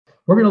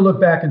We're going to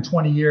look back in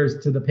 20 years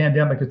to the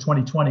pandemic of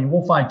 2020, and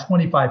we'll find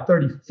 25,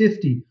 30,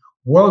 50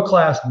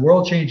 world-class,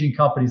 world-changing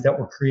companies that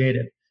were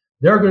created.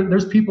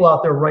 There's people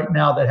out there right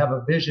now that have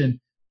a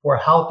vision for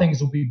how things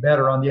will be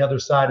better on the other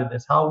side of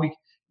this, how we,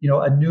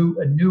 a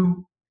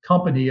new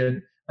company,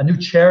 a new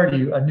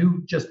charity, a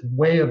new just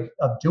way of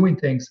doing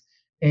things.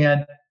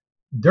 And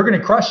they're going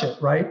to crush it,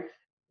 right?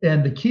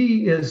 And the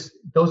key is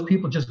those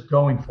people just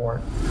going for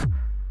it.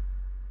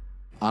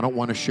 I don't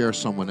want to share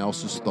someone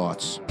else's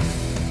thoughts.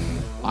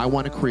 I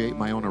want to create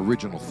my own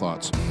original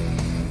thoughts.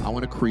 I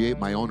want to create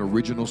my own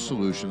original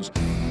solutions.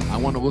 I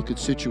want to look at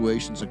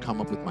situations and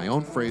come up with my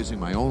own phrasing,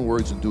 my own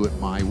words, and do it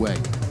my way.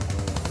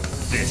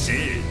 This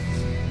is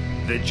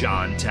the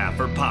John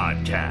Taffer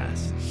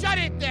Podcast. Shut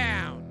it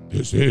down!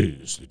 This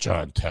is the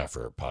John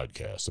Taffer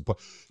Podcast.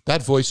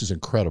 That voice is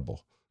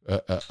incredible.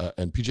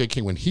 And PJ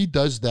King, when he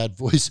does that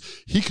voice,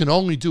 he can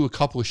only do a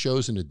couple of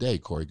shows in a day,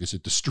 Corey, because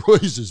it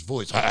destroys his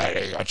voice.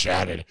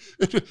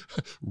 It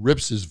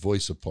rips his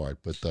voice apart.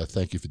 But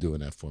thank you for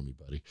doing that for me,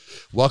 buddy.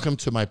 Welcome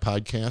to my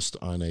podcast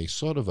on a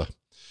sort of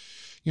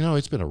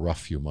it's been a rough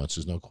few months.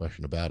 There's no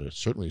question about it.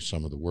 Certainly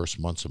some of the worst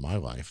months of my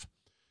life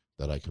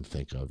that I can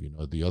think of.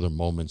 The other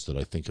moments that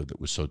I think of that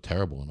was so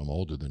terrible, and I'm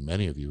older than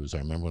many of you, is I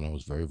remember when I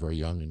was very, very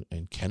young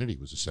and Kennedy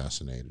was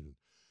assassinated.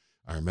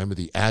 I remember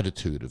the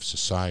attitude of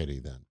society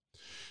then.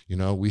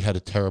 We had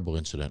a terrible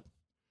incident,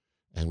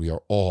 and we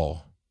are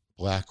all,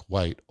 black,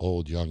 white,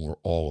 old, young, we're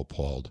all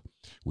appalled.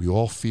 We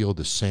all feel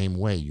the same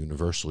way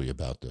universally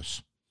about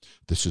this.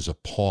 This is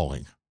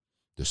appalling.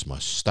 This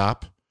must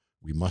stop.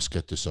 We must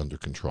get this under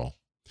control.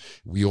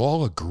 We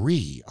all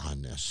agree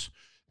on this.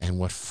 And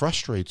what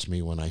frustrates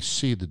me when I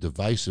see the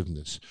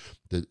divisiveness,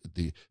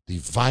 the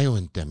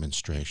violent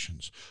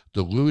demonstrations,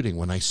 the looting,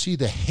 when I see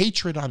the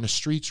hatred on the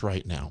streets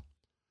right now,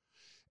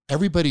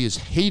 everybody is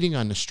hating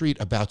on the street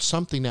about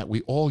something that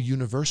we all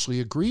universally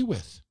agree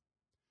with.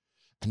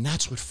 And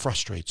that's what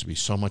frustrates me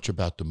so much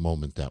about the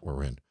moment that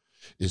we're in,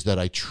 is that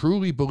I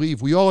truly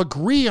believe we all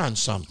agree on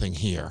something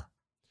here.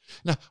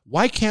 Now,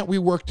 why can't we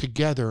work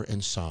together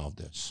and solve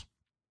this?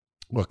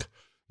 Look,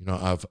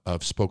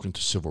 I've spoken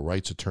to civil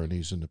rights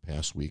attorneys in the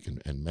past week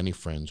and many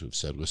friends who have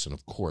said, listen,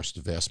 of course, the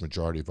vast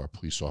majority of our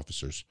police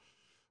officers,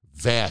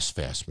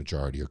 vast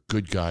majority are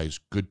good guys,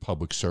 good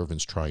public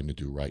servants trying to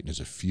do right. And there's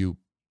a few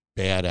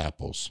bad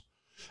apples,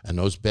 and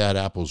those bad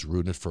apples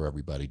ruin it for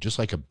everybody, just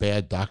like a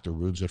bad doctor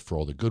ruins it for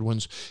all the good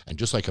ones, and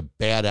just like a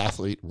bad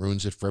athlete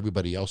ruins it for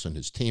everybody else on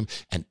his team,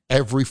 and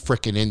every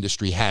frickin'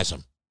 industry has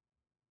them.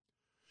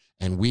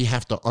 And we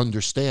have to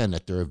understand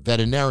that there are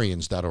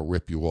veterinarians that'll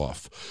rip you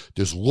off.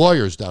 There's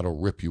lawyers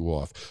that'll rip you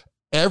off.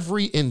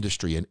 Every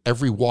industry and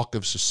every walk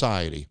of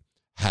society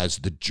has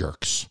the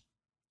jerks.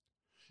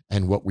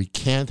 And what we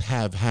can't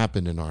have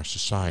happen in our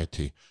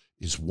society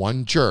is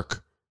one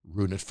jerk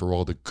ruin it for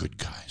all the good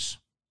guys.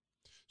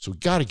 So we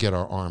got to get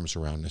our arms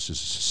around this as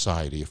a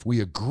society. If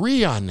we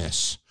agree on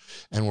this,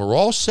 and we're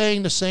all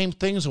saying the same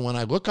things, and when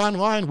I look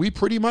online, we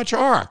pretty much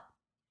are,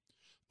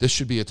 this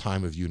should be a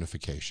time of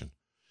unification.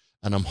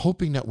 And I'm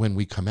hoping that when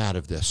we come out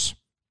of this,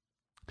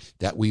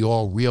 that we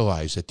all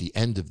realize at the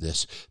end of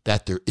this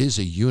that there is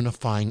a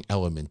unifying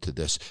element to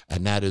this,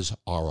 and that is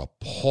our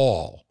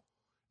appall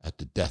at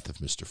the death of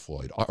Mr.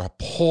 Floyd, our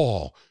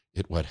appall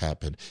at what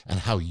happened, and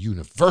how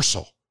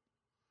universal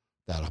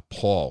that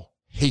appall,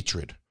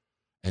 hatred,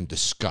 and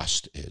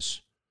disgust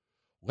is.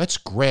 Let's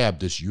grab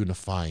this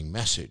unifying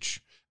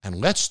message and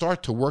let's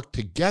start to work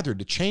together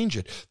to change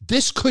it.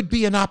 This could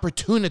be an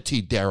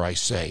opportunity, dare I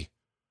say.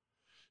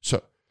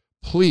 So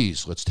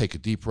please, let's take a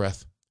deep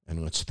breath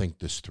and let's think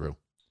this through.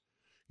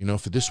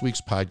 For this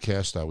week's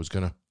podcast, I was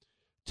going to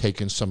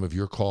take in some of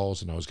your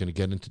calls and I was going to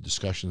get into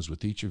discussions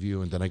with each of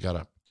you. And then I got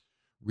to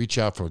reach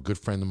out for a good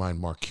friend of mine,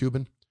 Mark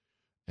Cuban.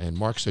 And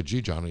Mark said,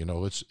 gee, John,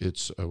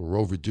 we're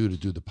overdue to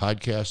do the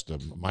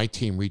podcast. My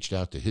team reached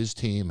out to his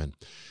team, and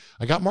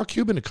I got Mark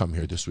Cuban to come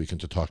here this week and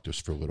to talk to us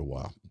for a little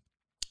while.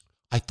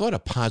 I thought a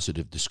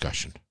positive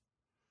discussion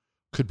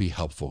could be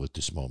helpful at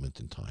this moment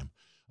in time.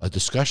 A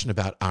discussion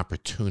about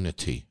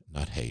opportunity,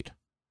 not hate.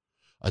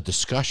 A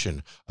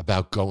discussion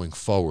about going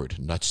forward,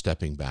 not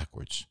stepping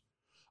backwards.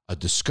 A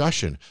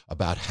discussion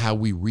about how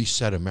we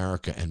reset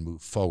America and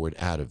move forward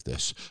out of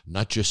this,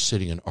 not just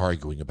sitting and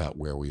arguing about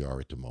where we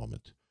are at the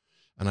moment.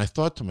 And I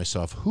thought to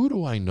myself, who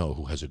do I know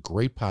who has a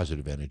great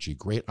positive energy,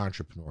 great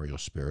entrepreneurial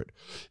spirit,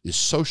 is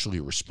socially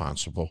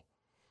responsible,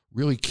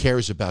 really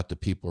cares about the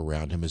people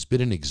around him, has been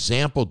an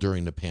example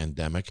during the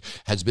pandemic,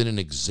 has been an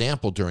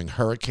example during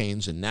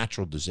hurricanes and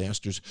natural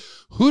disasters?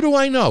 Who do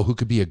I know who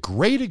could be a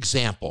great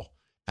example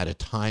at a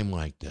time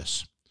like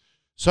this?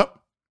 So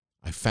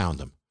I found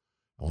him.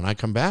 And when I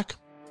come back,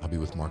 I'll be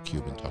with Mark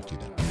Cuban. Talk to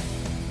you then.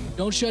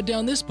 Don't shut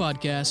down this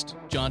podcast.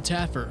 John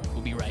Taffer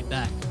will be right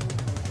back.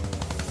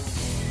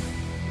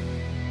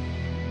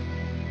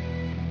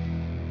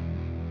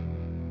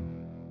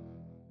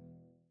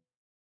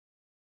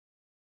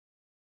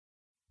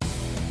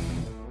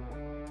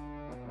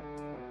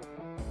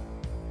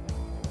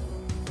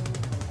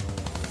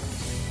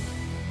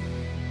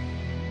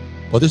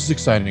 Well, this is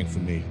exciting for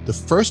me. The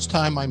first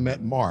time I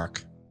met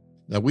Mark,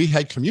 Now, we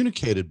had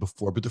communicated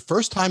before, but the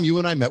first time you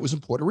and I met was in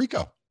Puerto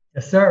Rico.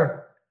 Yes,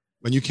 sir.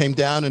 When you came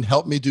down and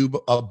helped me do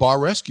a bar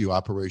rescue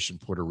operation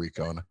in Puerto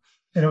Rico.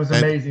 And it was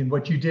amazing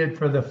what you did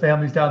for the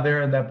families down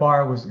there, and that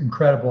bar was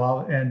incredible,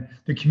 and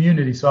the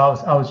community. So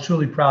I was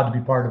truly proud to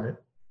be part of it.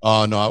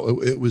 Oh,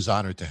 no, it was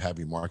honored to have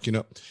you, Mark. You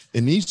know,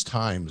 in these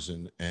times,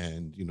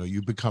 and you know,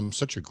 you become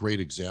such a great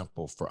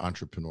example for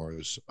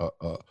entrepreneurs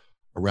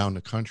around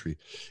the country.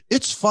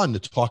 It's fun to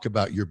talk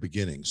about your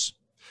beginnings,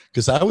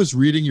 because I was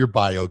reading your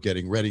bio,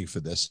 getting ready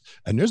for this,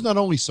 and there's not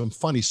only some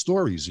funny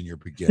stories in your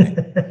beginning,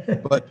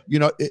 but you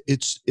know,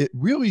 it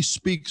really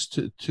speaks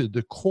to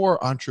the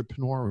core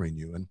entrepreneur in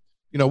you. And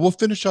you know, we'll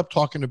finish up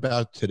talking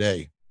about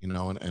today, you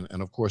know,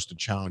 and of course the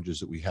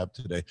challenges that we have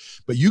today.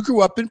 But you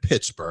grew up in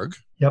Pittsburgh.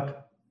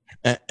 Yep.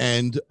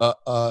 And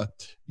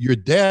your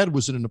dad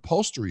was in an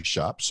upholstery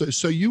shop.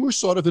 So you were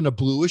sort of in a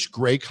bluish,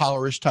 gray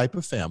collarish type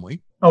of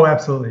family. Oh,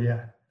 absolutely.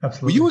 Yeah,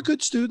 absolutely. Were you a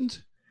good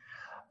student?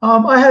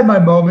 I had my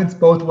moments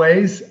both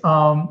ways.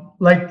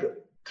 Like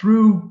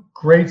through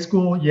grade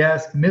school,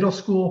 yes. Middle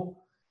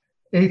school,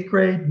 8th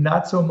grade,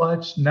 not so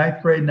much.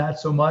 9th grade, not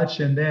so much.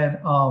 And then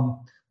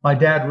my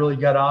dad really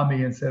got on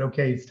me and said,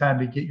 okay, it's time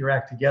to get your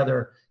act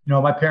together. You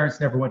know, my parents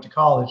never went to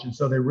college, and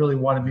so they really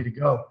wanted me to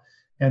go.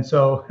 And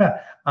so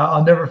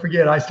I'll never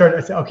forget, I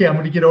said, okay, I'm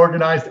going to get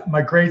organized. I'm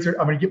going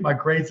to get my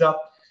grades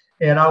up.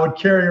 And I would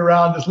carry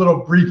around this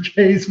little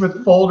briefcase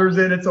with folders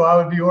in it so I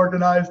would be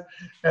organized.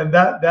 And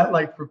that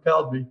like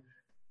propelled me.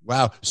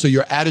 Wow. So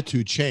your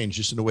attitude changed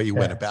just in the way you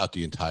went about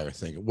the entire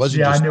thing. It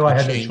wasn't I just knew I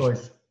had no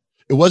choice.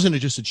 It wasn't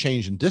just a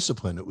change in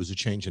discipline. It was a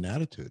change in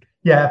attitude.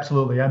 Yeah,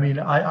 absolutely. I mean,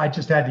 I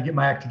just had to get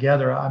my act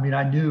together. I mean,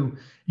 I knew,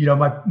 you know,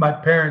 my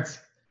parents,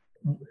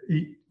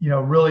 you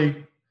know,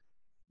 really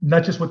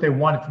not just what they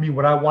wanted for me,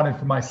 what I wanted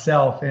for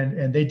myself.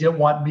 And they didn't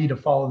want me to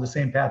follow the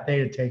same path they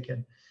had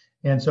taken.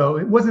 And so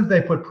it wasn't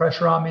that they put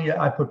pressure on me.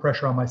 I put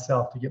pressure on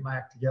myself to get my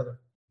act together.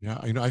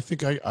 Yeah. You know, I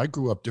think I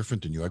grew up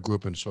different than you. I grew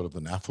up in sort of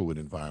an affluent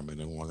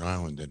environment in Long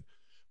Island.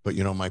 But,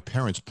 you know, my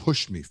parents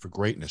pushed me for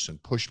greatness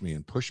and pushed me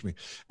and pushed me.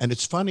 And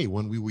it's funny,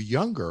 when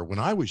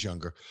I was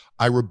younger,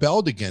 I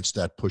rebelled against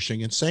that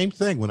pushing. And same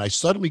thing, when I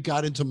suddenly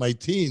got into my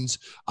teens,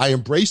 I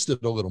embraced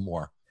it a little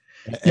more.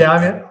 Yeah,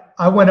 I mean,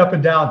 I went up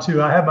and down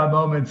too. I had my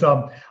moments.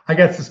 I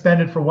got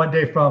suspended for one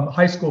day from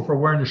high school for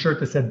wearing a shirt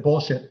that said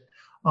bullshit.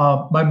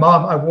 My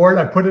mom, I wore it,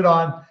 I put it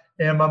on,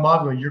 and my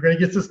mom goes, "You're going to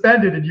get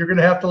suspended and you're going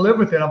to have to live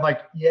with it." I'm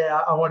like,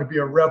 yeah, I want to be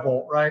a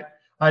rebel, right?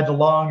 I had the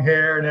long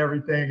hair and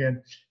everything,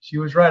 and she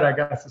was right. I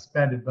got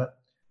suspended, but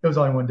it was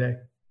only one day.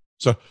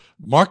 So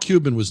Mark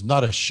Cuban was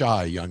not a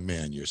shy young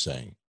man, you're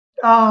saying?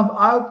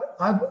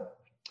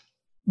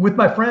 With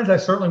my friends, I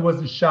certainly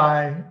wasn't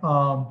shy.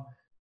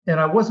 And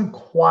I wasn't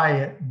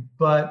quiet,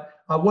 but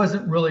I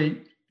wasn't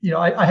really, you know,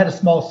 I had a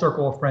small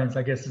circle of friends,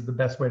 I guess is the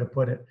best way to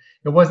put it.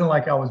 It wasn't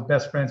like I was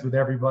best friends with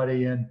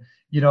everybody. And,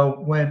 you know,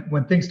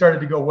 when things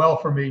started to go well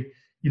for me,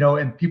 you know,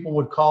 and people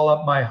would call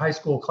up my high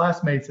school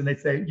classmates and they'd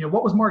say, you know,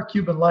 what was Mark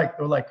Cuban like?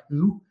 They're like,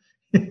 who?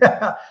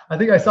 Yeah, I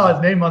think I saw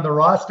his name on the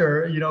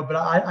roster, you know, but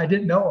I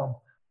didn't know him.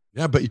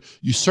 Yeah, but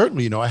you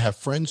certainly, you know, I have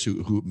friends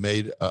who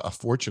made a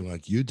fortune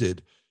like you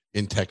did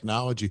in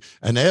technology,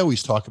 and they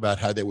always talk about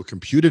how they were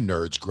computer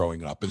nerds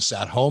growing up and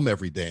sat home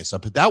every day and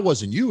stuff, but that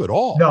wasn't you at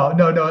all. No.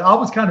 I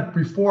was kind of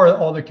before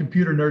all the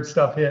computer nerd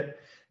stuff hit.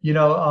 You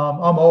know,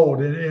 I'm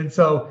old, and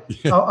so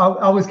yeah.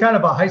 I was kind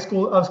of I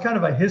was kind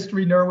of a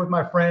history nerd with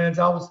my friends.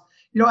 I was,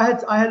 you know,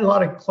 I had a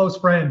lot of close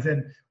friends,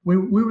 and we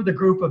were the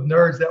group of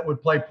nerds that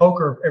would play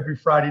poker every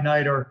Friday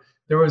night, or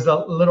there was a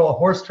little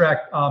horse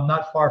track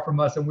not far from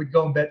us, and we'd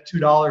go and bet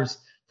 $2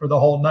 for the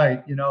whole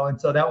night, you know, and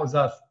so that was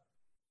us.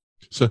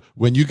 So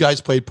when you guys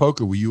played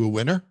poker, were you a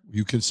winner? Were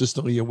you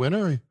consistently a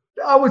winner?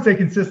 I would say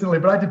consistently,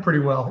 but I did pretty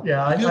well.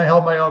 Yeah, I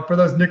held my own for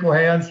those nickel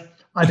hands.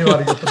 I knew how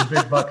to go for the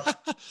big bucks.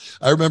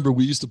 I remember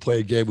we used to play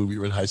a game when we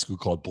were in high school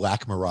called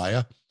Black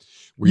Mariah,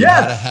 where you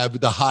had to have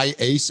the high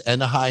ace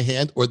and a high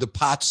hand, or the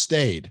pot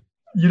stayed.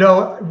 You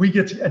know, we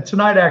get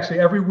tonight, actually,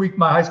 every week,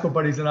 my high school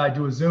buddies and I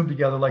do a Zoom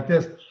together like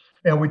this.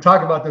 And we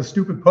talk about those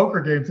stupid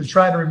poker games and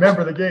try to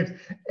remember the games.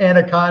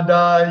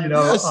 Anaconda, you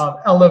know,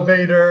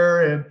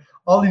 Elevator, and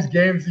all these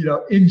games, you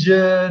know,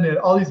 Engine, and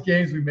all these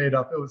games we made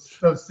up. It was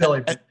so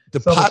silly. And the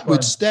pot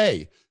would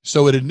stay.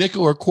 So at a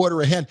nickel or a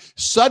quarter a hand,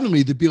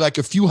 suddenly there'd be like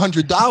a few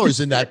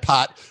 $100s in that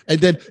pot. And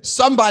then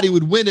somebody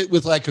would win it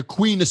with like a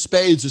queen of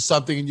spades or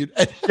something.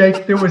 And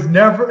Jake, there was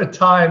never a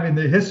time in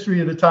the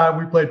history of the time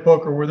we played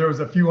poker where there was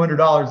a few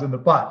 $100s in the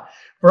pot.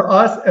 For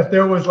us, if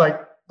there was like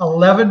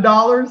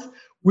 $11,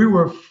 we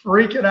were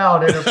freaking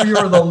out. And if we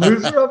were the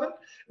loser of it,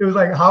 it was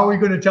like, how are we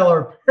going to tell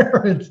our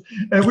parents?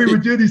 And we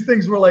would do these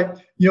things where, like,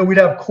 you know, we'd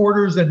have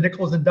quarters and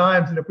nickels and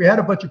dimes. And if we had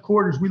a bunch of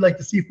quarters, we'd like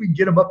to see if we can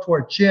get them up to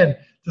our chin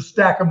to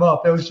stack them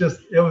up. It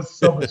was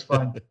so much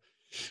fun.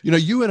 You know,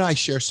 you and I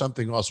share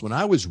something else. When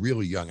I was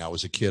really young, I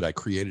was a kid. I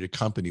created a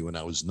company when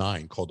I was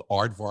 9 called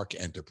Aardvark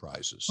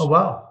Enterprises. Oh,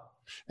 wow.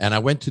 And I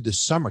went to this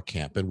summer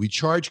camp, and we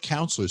charged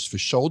counselors for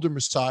shoulder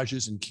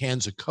massages and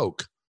cans of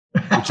Coke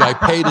which I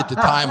paid at the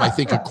time, I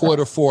think, a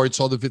quarter for. It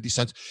sold at 50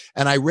 cents.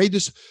 And I read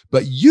this,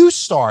 but you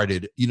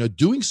started,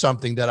 doing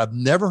something that I've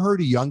never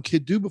heard a young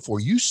kid do before.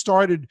 You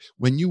started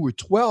when you were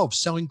 12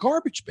 selling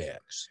garbage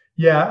bags.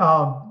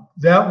 Yeah,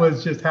 that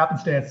was just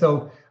happenstance.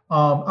 So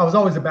I was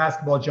always a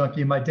basketball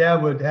junkie. My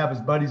dad would have his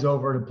buddies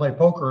over to play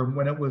poker. And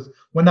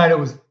one night it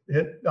was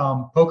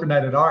poker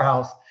night at our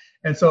house.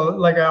 And so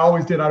like I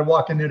always did, I'd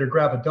walk in there to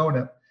grab a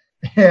donut.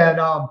 And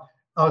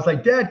I was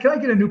like, Dad, can I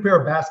get a new pair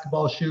of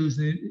basketball shoes?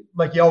 And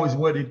like he always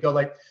would, he'd go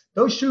like,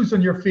 those shoes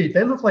on your feet,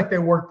 they look like they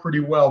work pretty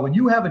well. When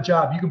you have a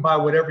job, you can buy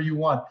whatever you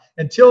want.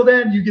 Until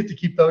then, you get to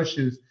keep those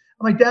shoes.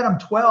 I'm like, Dad, I'm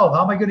 12.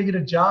 How am I going to get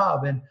a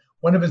job? And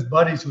one of his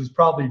buddies, who was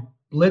probably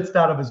blitzed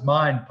out of his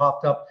mind,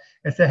 popped up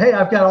and said, hey,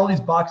 I've got all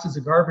these boxes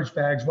of garbage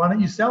bags. Why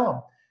don't you sell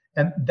them?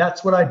 And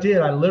that's what I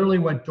did. I literally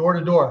went door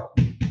to door.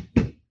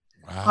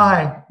 Wow.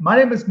 Hi, my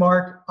name is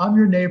Mark. I'm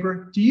your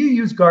neighbor. Do you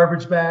use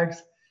garbage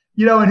bags?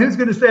 And who's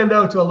going to say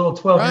no to a little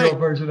 12-year-old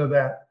version of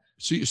that?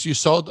 So you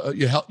sold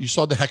you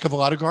sold a heck of a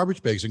lot of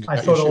garbage bags. And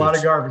I sold a lot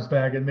of garbage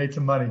bag and made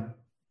some money.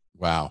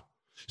 Wow.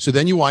 So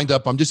then you wind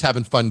up, I'm just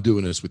having fun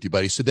doing this with you,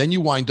 buddy. So then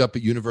you wind up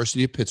at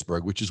University of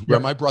Pittsburgh, which is where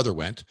my brother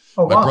went.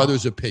 Oh, my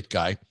brother's a Pitt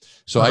guy.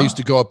 So I used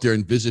to go up there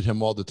and visit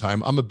him all the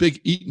time. I'm a big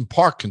Eaton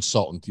Park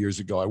consultant years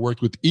ago. I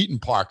worked with Eaton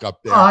Park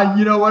up there.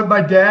 You know what?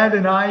 My dad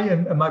and I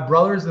and my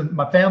brothers and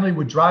my family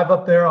would drive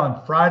up there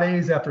on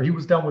Fridays after he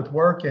was done with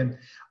work, and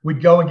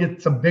we'd go and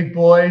get some big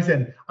boys.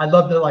 And I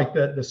loved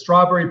the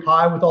strawberry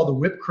pie with all the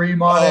whipped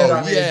cream on it.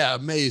 Oh, yeah.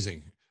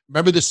 Amazing.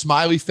 Remember the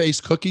smiley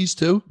face cookies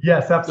too?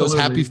 Yes, absolutely. Those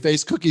happy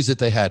face cookies that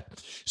they had.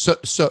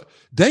 So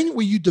then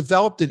when you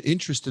developed an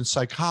interest in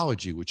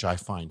psychology, which I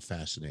find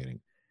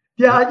fascinating.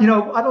 Yeah, I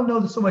don't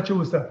know so much it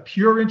was a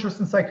pure interest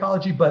in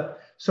psychology,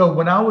 but so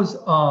when I was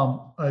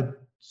a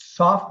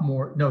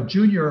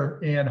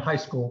junior in high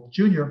school,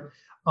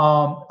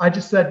 I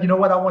just said, you know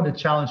what, I wanted to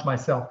challenge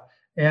myself.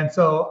 And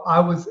so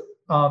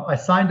I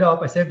signed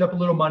up, I saved up a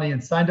little money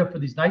and signed up for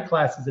these night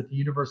classes at the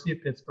University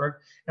of Pittsburgh.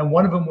 And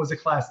one of them was a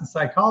class in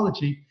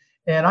psychology.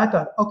 And I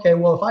thought, okay,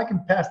 well, if I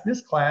can pass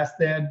this class,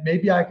 then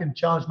maybe I can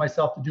challenge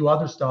myself to do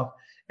other stuff.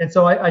 And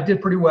so I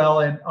did pretty well.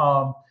 And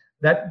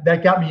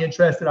that got me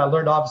interested. I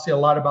learned obviously a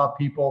lot about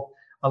people.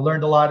 I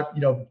learned a lot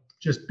of,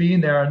 just being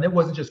there. And it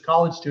wasn't just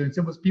college students.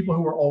 It was people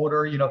who were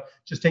older,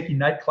 just taking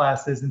night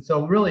classes. And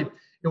so really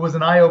it was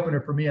an eye opener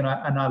for me. And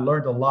I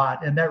learned a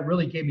lot. And that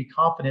really gave me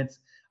confidence.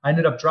 I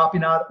ended up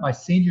dropping out my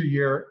senior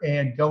year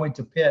and going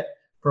to Pitt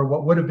for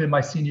what would have been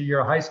my senior year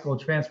of high school,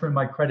 transferring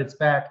my credits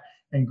back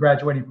and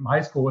graduating from high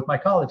school with my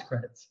college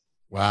credits.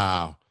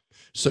 Wow.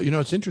 So,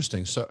 it's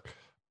interesting. So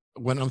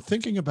when I'm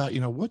thinking about,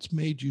 what's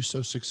made you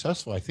so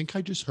successful, I think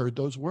I just heard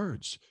those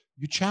words.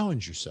 You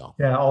challenge yourself.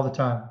 Yeah, all the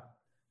time.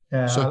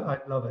 Yeah, so, I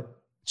love it.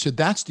 So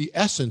that's the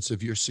essence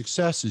of your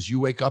success is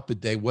you wake up a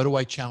day, what do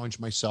I challenge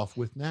myself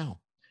with now?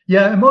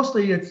 Yeah, and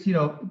mostly it's,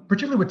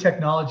 particularly with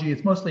technology,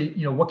 it's mostly,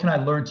 what can I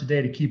learn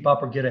today to keep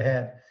up or get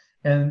ahead?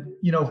 And,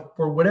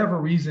 for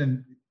whatever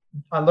reason,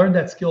 I learned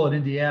that skill at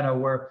Indiana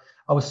where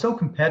I was so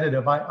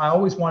competitive. I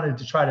always wanted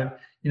to try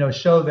to,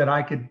 show that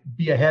I could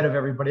be ahead of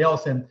everybody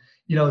else. And,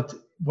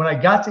 when I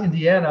got to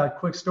Indiana,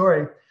 quick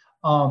story,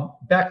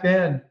 back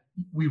then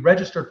we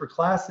registered for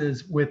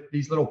classes with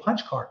these little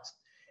punch cards.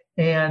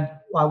 And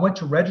I went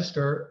to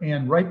register,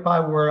 and right by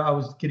where I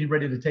was getting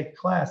ready to take a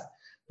class,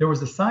 there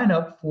was a sign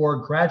up for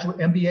graduate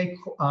MBA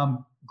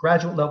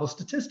graduate level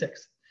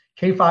statistics,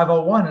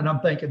 K501. And I'm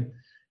thinking,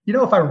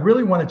 if I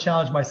really want to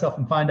challenge myself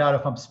and find out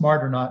if I'm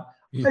smart or not,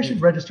 I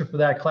should register for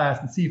that class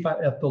and see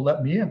if they'll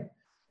let me in.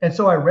 And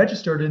so I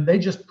registered, and they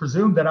just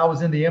presumed that I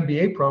was in the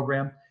MBA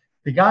program.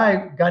 The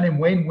guy named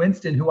Wayne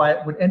Winston, who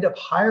I would end up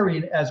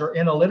hiring as our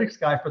analytics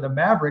guy for the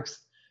Mavericks,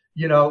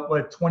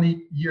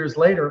 20 years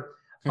later,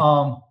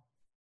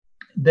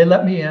 they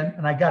let me in,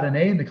 and I got an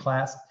A in the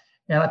class.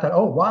 And I thought,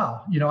 oh,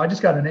 wow, I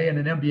just got an A in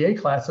an MBA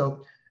class.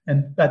 So,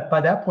 and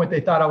by that point, they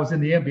thought I was in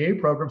the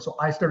MBA program. So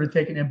I started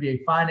taking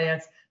MBA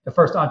finance, the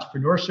first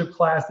entrepreneurship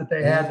class that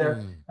they had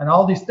there, and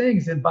all these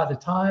things. And by the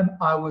time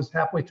I was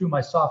halfway through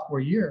my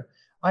sophomore year,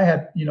 I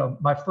had,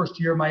 my first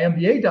year of my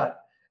MBA done.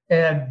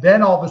 And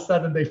then all of a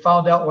sudden they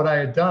found out what I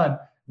had done.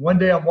 One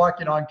day I'm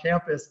walking on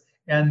campus,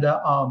 and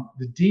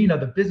the dean of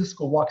the business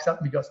school walks up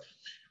and he goes,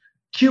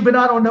 Cuban,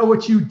 I don't know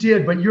what you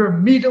did, but you're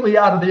immediately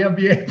out of the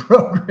MBA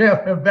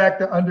program and back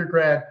to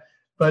undergrad.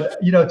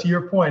 But, to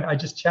your point, I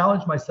just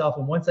challenged myself.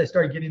 And once I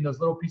started getting those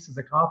little pieces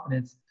of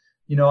confidence,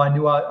 I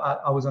knew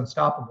I was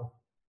unstoppable.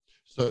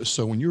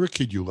 So when you were a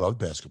kid, you loved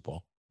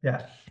basketball.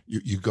 Yeah.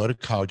 You go to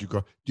college,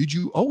 did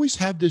you always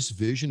have this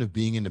vision of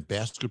being in the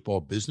basketball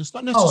business?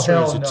 Not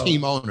necessarily as a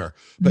team owner,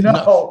 but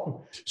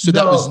no.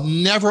 That was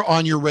never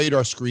on your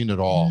radar screen at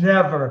all.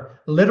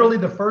 Never. Literally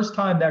the first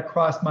time that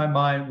crossed my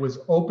mind was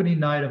opening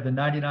night of the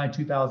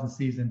 99-2000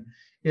 season.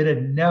 It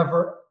had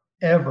never,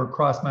 ever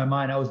crossed my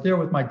mind. I was there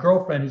with my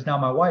girlfriend, who's now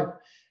my wife,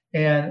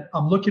 and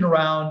I'm looking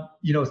around,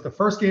 it's the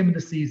first game of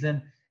the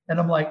season. And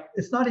I'm like,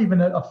 it's not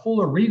even a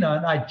full arena.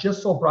 And I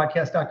just sold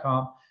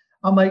broadcast.com.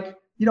 I'm like,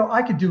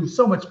 I could do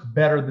so much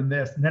better than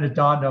this. And then it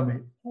dawned on me,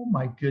 oh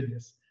my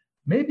goodness,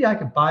 maybe I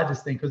could buy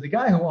this thing, because the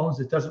guy who owns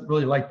it doesn't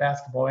really like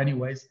basketball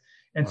anyways.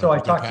 And so I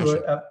talked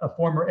to a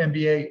former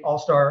NBA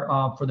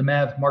All-Star for the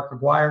Mavs, Mark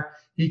McGuire.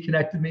 He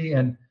connected me,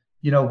 and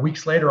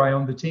weeks later I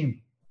owned the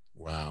team.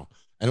 Wow.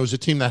 And it was a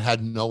team that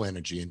had no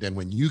energy. And then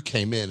when you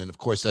came in, and of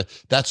course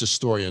that's a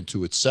story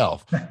unto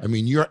itself. I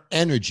mean, your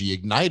energy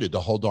ignited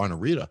the whole darn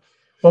arena.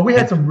 Well, we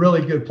had some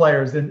really good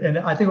players. And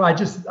I think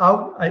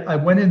I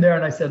went in there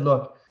and I said,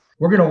 look,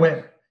 we're going to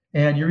win.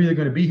 And you're either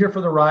going to be here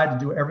for the ride and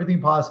do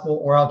everything possible,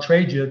 or I'll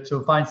trade you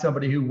to find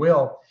somebody who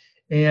will.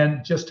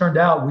 And just turned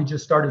out we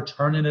just started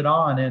turning it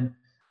on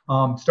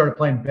and started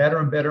playing better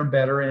and better and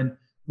better. And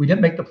we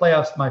didn't make the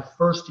playoffs my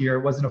first year.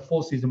 It wasn't a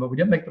full season, but we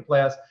didn't make the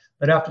playoffs.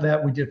 But after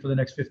that, we did for the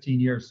next 15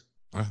 years.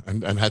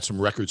 And had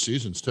some record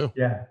seasons too.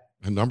 Yeah.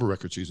 A number of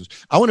record seasons.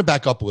 I want to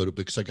back up a little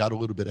bit because I got a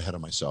little bit ahead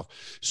of myself.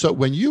 So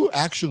when you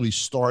actually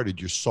started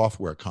your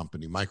software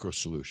company, Micro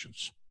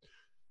Solutions,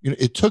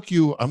 it took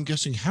you, I'm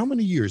guessing, how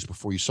many years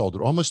before you sold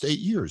it? Almost 8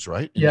 years,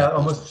 right? Yeah,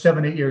 almost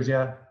 7, 8 years.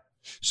 Yeah.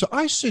 So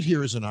I sit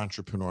here as an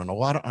entrepreneur, and a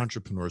lot of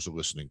entrepreneurs are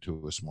listening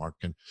to us, Mark.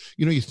 And,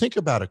 you think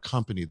about a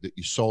company that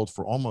you sold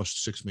for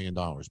almost $6 million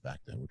back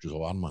then, which was a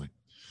lot of money,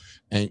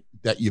 and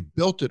that you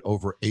built it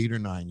over 8 or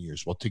 9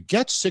 years. Well, to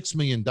get $6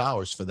 million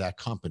for that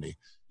company,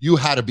 you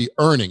had to be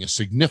earning a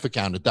significant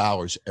amount of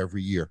dollars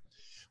every year.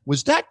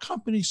 Was that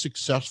company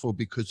successful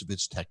because of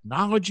its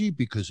technology,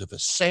 because of a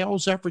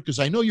sales effort? Because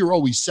I know you're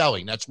always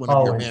selling. That's one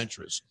of your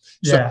mantras.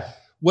 So yeah.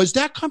 Was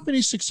that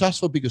company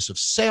successful because of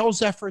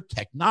sales effort,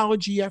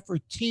 technology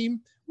effort,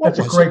 team? That's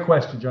a great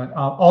question, John.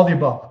 All the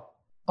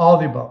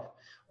above,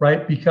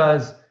 right?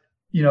 Because,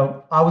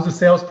 I was a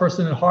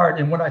salesperson at heart.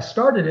 And when I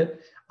started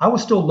it, I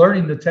was still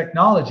learning the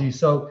technology.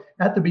 So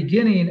at the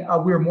beginning,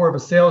 we were more of a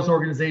sales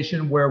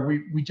organization where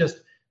we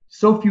just,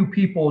 so few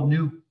people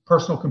knew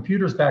personal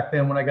computers back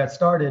then when I got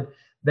started,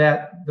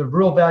 that the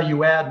real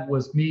value add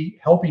was me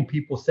helping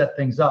people set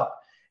things up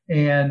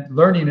and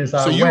learning as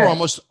I went. So you were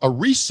almost a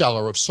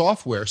reseller of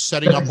software,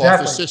 setting up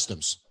office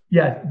systems.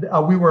 Yeah,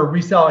 we were a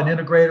reseller and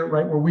integrator,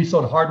 right, where we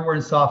sold hardware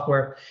and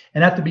software.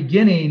 And at the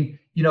beginning,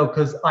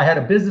 because I had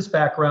a business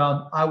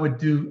background, I would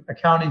do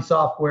accounting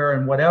software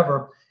and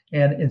whatever,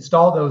 and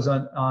install those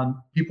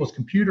on people's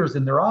computers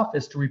in their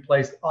office to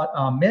replace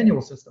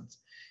manual systems.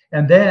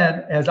 And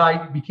then as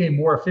I became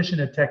more efficient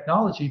at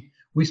technology,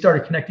 we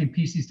started connecting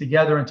PCs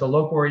together into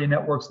local area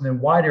networks and then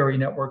wide area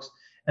networks.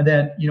 And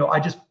then, I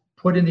just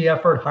put in the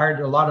effort, hired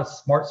a lot of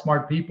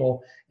smart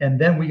people, and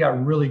then we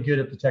got really good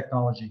at the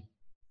technology.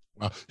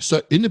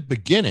 So in the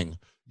beginning,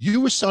 you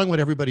were selling what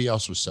everybody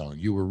else was selling.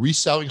 You were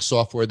reselling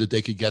software that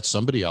they could get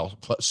somebody else,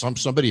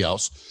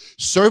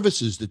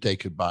 services that they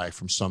could buy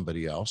from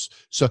somebody else.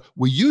 So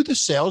were you the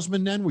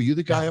salesman then? Were you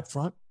the guy up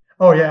front?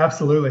 Oh, yeah,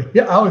 absolutely.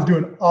 Yeah, I was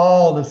doing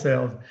all the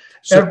sales,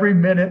 every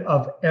minute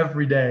of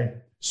every day.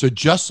 So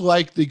just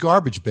like the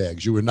garbage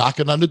bags, you were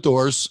knocking on the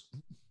doors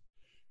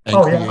and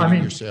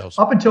creating your sales.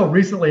 Up until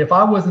recently, if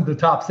I wasn't the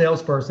top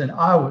salesperson,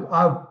 I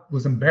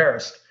was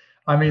embarrassed.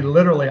 I mean,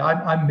 literally,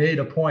 I made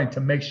a point to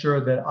make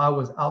sure that I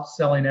was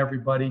outselling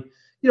everybody,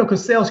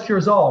 because sales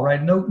cures all,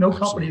 right? No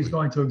company is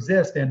going to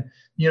exist. And,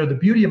 the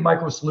beauty of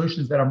Micro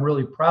Solutions that I'm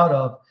really proud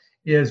of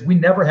is we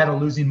never had a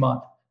losing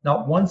month.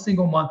 Not one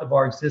single month of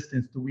our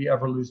existence do we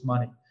ever lose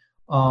money.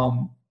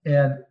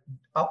 And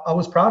I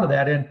was proud of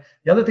that. And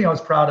the other thing I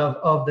was proud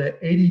of the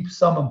 80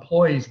 some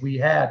employees we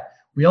had,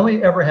 we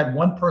only ever had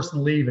one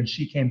person leave and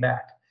she came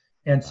back.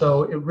 And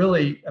so it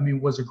really,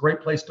 was a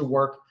great place to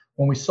work.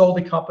 When we sold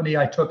the company,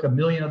 I took $1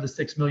 million of the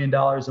 $6 million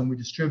and we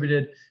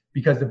distributed,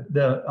 because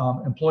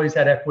the employees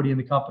had equity in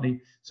the company.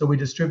 So we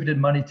distributed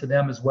money to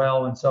them as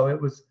well. And so it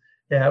was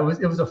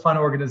a fun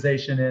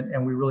organization,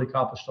 and we really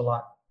accomplished a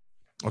lot.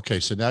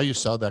 Okay, so now you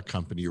sell that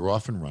company, you're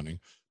off and running,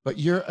 but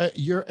you're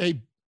a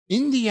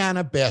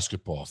Indiana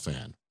basketball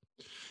fan,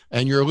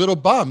 and you're a little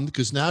bummed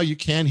because now you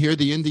can't hear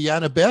the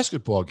Indiana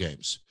basketball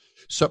games.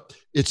 So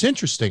it's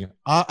interesting.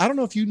 I don't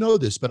know if you know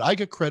this, but I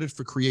get credit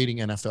for creating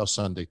NFL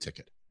Sunday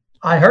Ticket.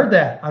 I heard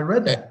that. I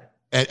read that.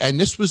 And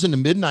this was in the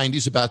mid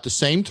 '90s, about the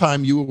same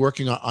time you were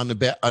working on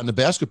the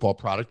basketball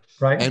product.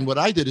 Right. And what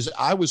I did is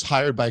I was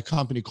hired by a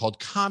company called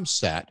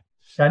ComSat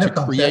to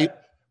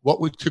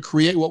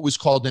create what was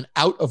called an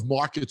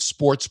out-of-market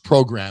sports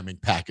programming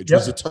package. Yep.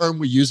 Was a term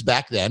we used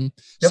back then.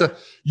 Yep. So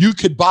you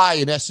could buy,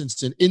 in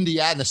essence, an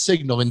Indiana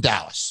signal in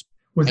Dallas.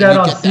 Was that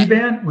on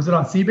C-band? Was it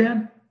on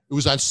C-band? It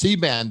was on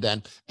C-band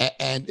then,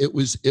 and it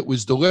was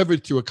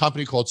delivered through a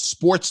company called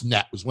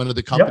Sportsnet. Was one of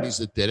the companies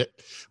that did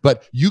it.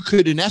 But you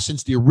could, in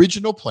essence, the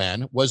original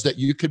plan was that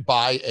you could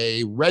buy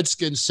a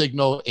Redskin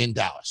signal in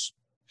Dallas.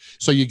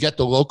 So you get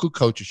the local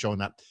coaches showing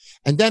up.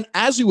 And then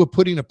as we were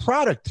putting a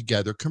product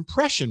together,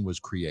 compression was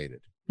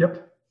created.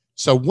 Yep.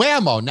 So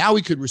whammo, now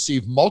we could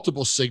receive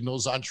multiple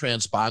signals on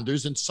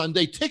transponders, and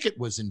Sunday Ticket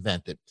was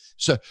invented.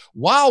 So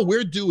while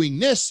we're doing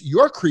this,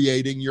 you're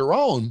creating your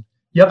own.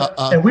 Yep.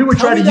 And we were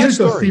trying to use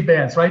those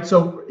C-bands, right?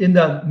 So in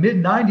the mid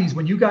 90s,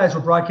 when you guys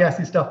were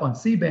broadcasting stuff on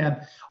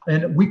C-band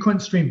and we couldn't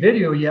stream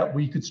video yet,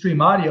 we could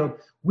stream audio.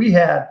 We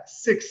had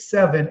 6,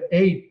 7,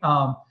 8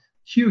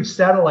 huge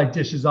satellite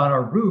dishes on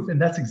our roof,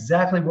 and that's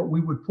exactly what we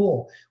would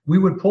pull. We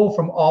would pull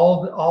from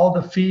all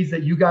the feeds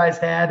that you guys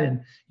had,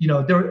 and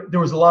there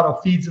was a lot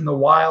of feeds in the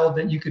wild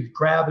that you could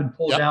grab and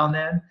pull down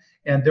then.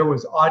 And there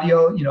was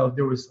audio,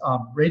 there was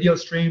radio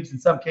streams in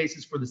some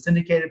cases for the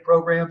syndicated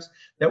programs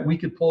that we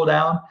could pull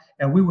down,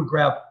 and we would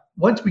grab.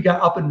 Once we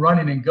got up and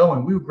running and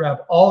going, we would grab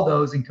all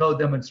those, encode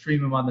them, and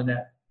stream them on the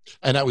net.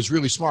 And that was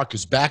really smart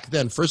because back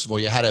then, first of all,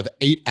 you had to have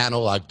 8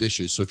 analog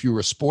dishes. So if you were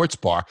a sports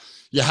bar,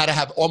 you had to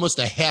have almost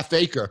a half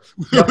acre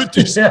with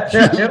these huge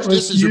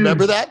dishes.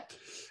 Remember that?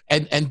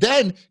 And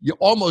then you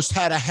almost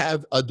had to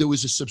have, there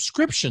was a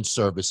subscription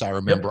service, I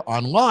remember,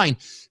 online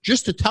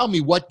just to tell me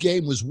what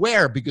game was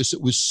where, because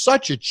it was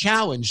such a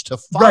challenge to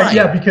find. Right,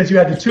 yeah, because you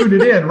had to tune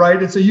it in,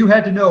 right? And so you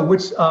had to know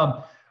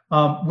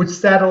which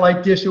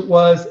satellite dish it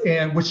was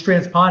and which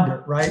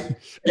transponder, right?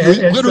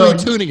 And literally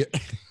tuning it.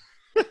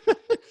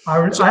 I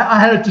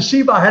had a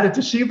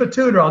Toshiba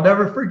tuner. I'll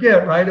never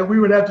forget, right? And we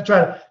would have to try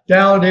to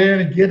dial it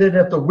in and get it.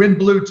 If the wind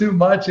blew too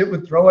much, it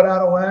would throw it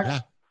out of whack. Yeah.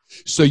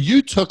 So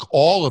you took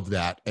all of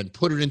that and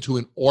put it into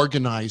an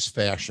organized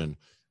fashion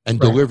and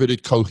delivered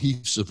it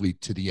cohesively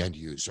to the end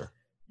user.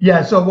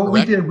 Yeah. So what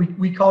we did,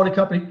 we called it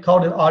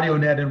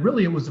AudioNet, and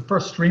really it was the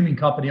first streaming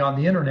company on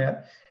the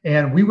internet.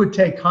 And we would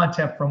take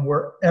content from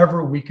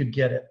wherever we could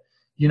get it.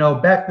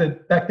 Back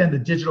then the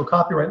digital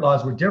copyright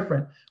laws were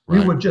different. We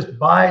would just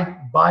buy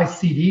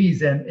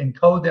CDs and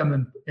encode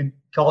them and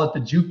call it the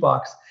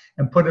jukebox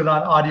and put it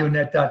on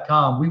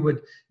audionet.com. We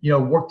would,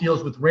 work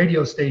deals with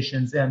radio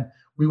stations, and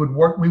we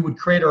would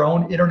create our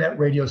own internet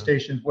radio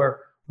stations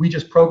where we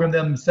just programmed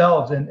them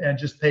themselves and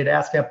just paid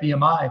ASCAP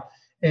BMI.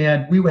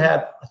 And we would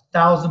have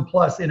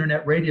 1,000+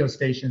 internet radio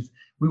stations.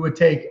 We would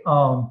take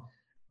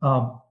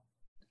the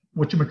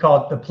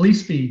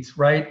police feeds,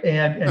 right?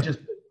 And just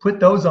put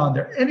those on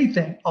there.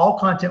 Anything, all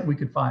content we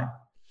could find.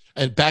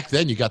 And back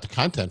then you got the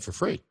content for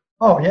free.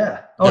 Oh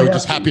yeah. They were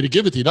just happy to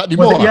give it to you, not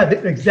anymore. Well,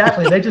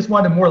 exactly. They just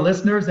wanted more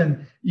listeners,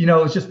 and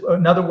it's just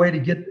another way to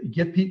get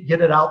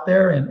it out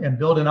there and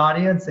build an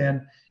audience.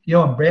 And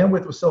and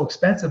bandwidth was so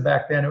expensive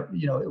back then.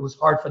 It was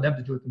hard for them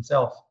to do it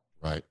themselves.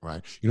 Right.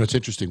 It's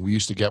interesting. We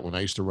used to get, when I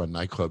used to run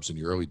nightclubs in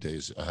the early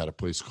days, I had a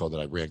place that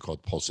I ran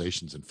called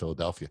Pulsations in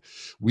Philadelphia.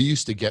 We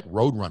used to get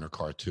Roadrunner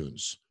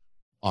cartoons.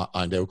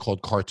 And they were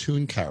called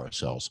cartoon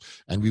carousels,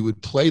 and we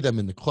would play them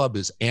in the club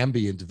as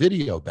ambient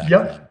video back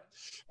then.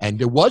 And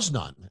there was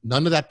none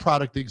of that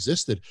product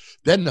existed.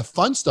 Then the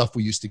fun stuff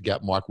we used to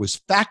get, Mark, was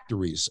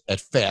factories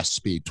at fast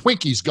speed,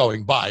 Twinkies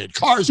going by and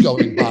cars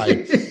going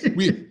by.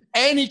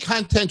 Any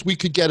content we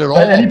could get at all.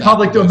 Any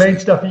public domain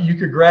stuff that you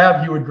could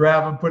grab, you would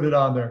grab and put it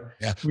on there.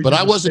 Yeah, but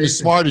I wasn't as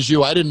smart as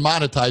you. I didn't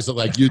monetize it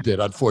like you did,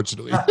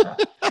 unfortunately.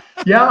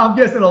 Yeah, I'm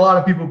guessing a lot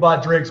of people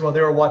bought drinks while they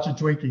were watching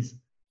Twinkies.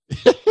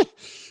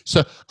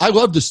 So I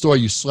love the story.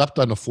 You slept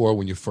on the floor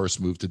when you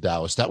first moved to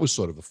Dallas. That was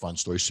sort of a fun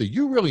story. So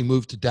you really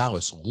moved to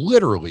Dallas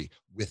literally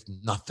with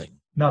nothing.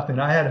 Nothing.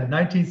 I had a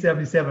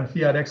 1977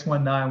 Fiat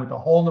X19 with a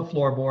hole in the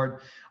floorboard.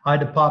 I had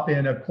to pop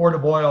in a quart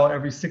of oil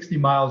every 60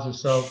 miles or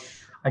so.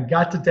 I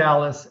got to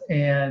Dallas,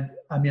 and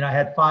I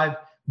had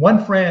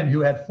one friend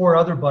who had 4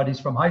 other buddies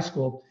from high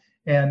school,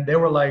 and they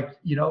were like,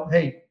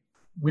 hey,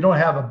 we don't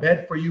have a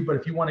bed for you, but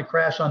if you want to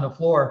crash on the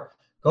floor,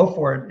 go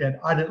for it. And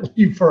I didn't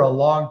leave for a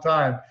long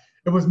time.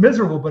 It was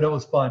miserable, but it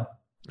was fun.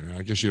 Yeah,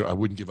 I guess I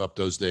wouldn't give up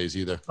those days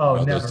either. Oh,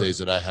 never. Those days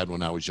that I had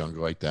when I was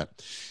younger like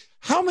that.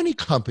 How many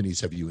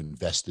companies have you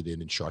invested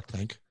in Shark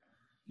Tank?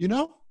 It's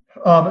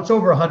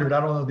over 100.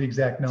 I don't know the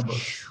exact number.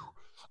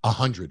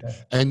 100.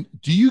 And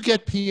do you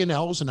get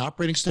P&Ls and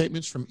operating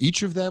statements from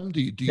each of them?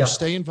 Do you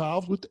stay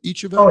involved with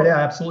each of them? Oh, yeah,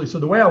 absolutely. So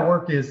the way I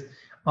work is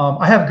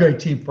I have a great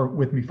team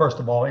with me, first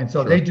of all. And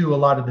so they do a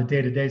lot of the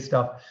day-to-day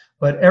stuff.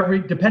 But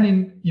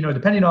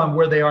depending on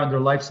where they are in their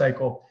life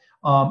cycle,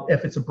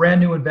 if it's a brand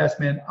new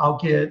investment, I'll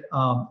get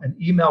an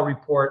email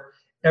report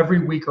every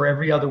week or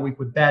every other week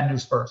with bad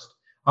news first.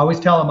 I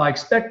always tell them I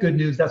expect good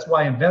news. That's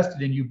why I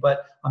invested in you,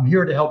 but I'm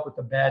here to help with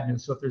the bad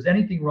news. So if there's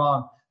anything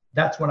wrong,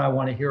 that's when I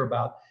want to hear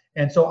about.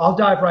 And so I'll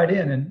dive right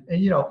in. And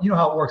you know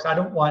how it works. I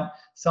don't want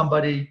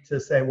somebody to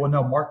say, well,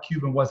 no, Mark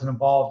Cuban wasn't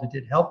involved. It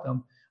did help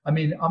them. I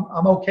mean,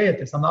 I'm okay at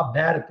this. I'm not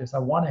bad at this. I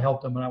want to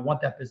help them, and I want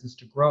that business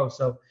to grow.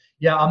 So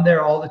yeah, I'm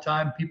there all the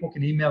time. People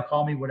can email,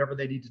 call me, whatever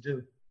they need to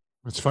do.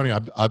 It's funny.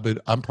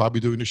 I'm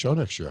probably doing the show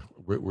next year.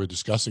 We're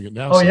discussing it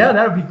now. Oh, so yeah,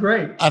 that would be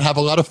great. I'd have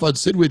a lot of fun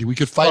sitting with you. We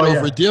could fight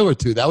over a deal or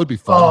two. That would be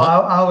fun. Oh,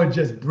 huh? I would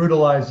just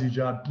brutalize you,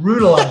 John.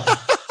 Brutalize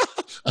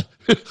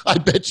you. I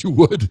bet you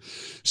would.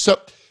 So,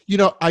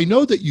 I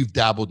know that you've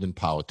dabbled in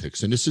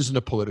politics, and this isn't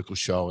a political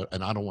show,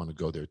 and I don't want to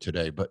go there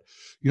today, but,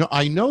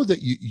 I know that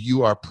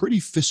you are pretty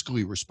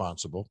fiscally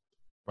responsible,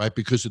 right?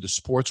 Because of the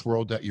sports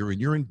world that you're in.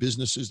 You're in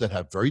businesses that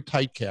have very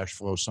tight cash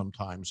flow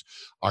sometimes,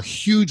 are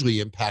hugely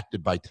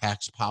impacted by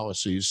tax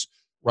policies,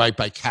 right?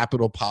 By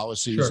capital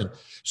policies. Sure.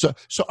 And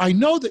so I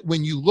know that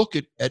when you look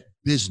at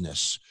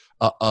business,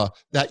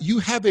 that you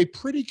have a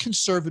pretty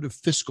conservative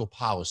fiscal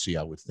policy,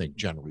 I would think,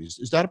 generally.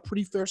 Is that a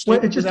pretty fair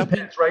statement? Well, it just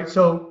depends, right?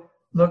 So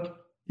look,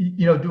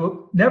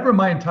 never in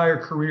my entire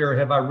career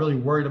have I really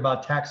worried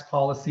about tax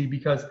policy,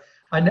 because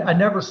I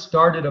never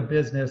started a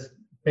business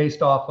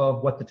based off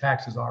of what the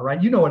taxes are, right?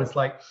 You know what it's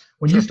like.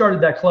 When you started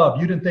that club,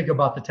 you didn't think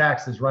about the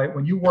taxes, right?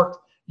 When you worked,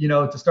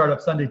 to start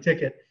up Sunday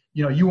Ticket,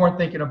 you weren't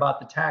thinking about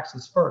the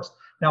taxes first.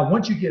 Now,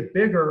 once you get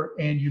bigger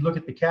and you look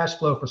at the cash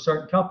flow for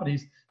certain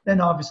companies, then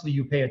obviously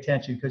you pay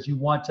attention because you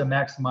want to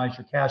maximize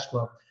your cash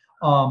flow.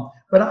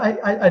 But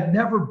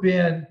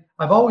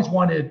I've always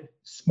wanted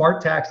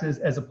smart taxes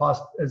as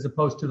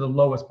opposed to the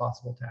lowest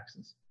possible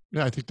taxes.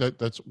 Yeah, I think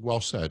that's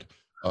well said.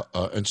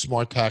 And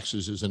smart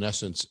taxes is, in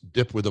essence,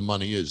 dip where the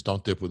money is,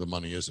 don't dip where the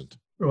money isn't.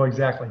 Oh,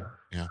 exactly.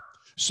 Yeah.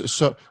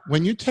 So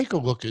when you take a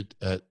look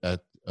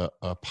at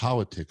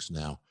politics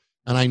now,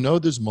 and I know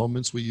there's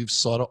moments where you've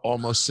sort of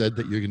almost said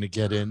that you're going to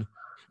get in,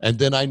 and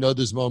then I know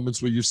there's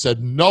moments where you've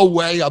said, no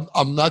way,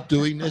 I'm not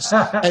doing this,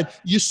 and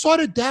you sort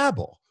of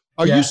dabble.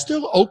 Are you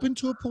still open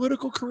to a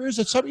political career? Is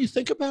that something you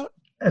think about?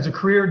 As a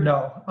career,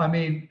 no. I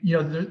mean,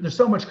 there's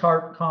so much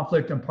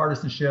conflict and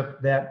partisanship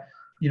that,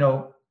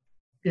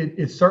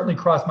 it certainly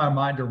crossed my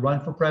mind to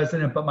run for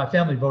president, but my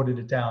family voted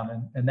it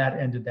down, and that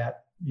ended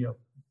that,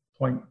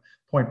 point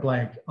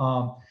blank.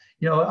 I'm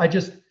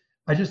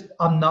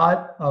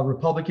not a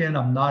Republican.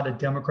 I'm not a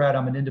Democrat.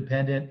 I'm an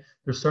independent.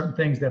 There's certain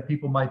things that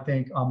people might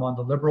think I'm on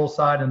the liberal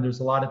side, and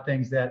there's a lot of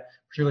things that,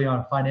 particularly on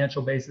a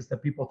financial basis,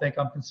 that people think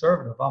I'm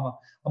conservative.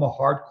 I'm a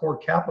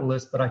hardcore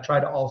capitalist, but I try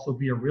to also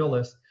be a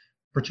realist,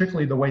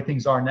 particularly the way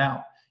things are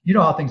now. You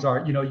know how things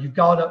are. You've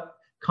got to,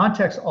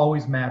 context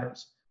always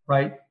matters,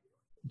 right?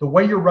 The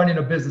way you're running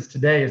a business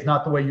today is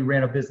not the way you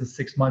ran a business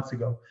 6 months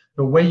ago.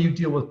 The way you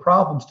deal with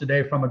problems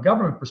today from a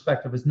government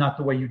perspective is not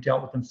the way you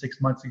dealt with them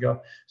 6 months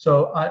ago.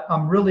 So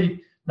I'm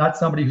really not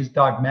somebody who's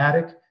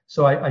dogmatic.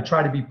 So I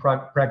try to be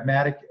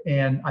pragmatic,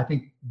 and I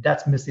think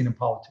that's missing in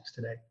politics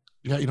today.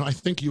 Yeah, I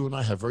think you and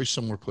I have very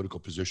similar political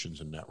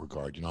positions in that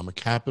regard. I'm a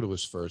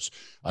capitalist first.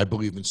 I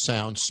believe in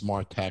sound,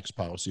 smart tax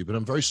policy, but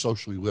I'm very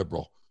socially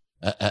liberal,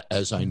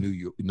 as I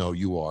know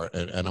you are.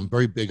 And I'm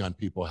very big on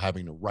people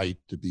having the right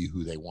to be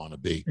who they want to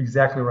be.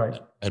 Exactly right.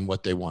 And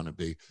what they want to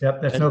be.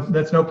 Yep,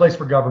 that's no place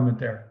for government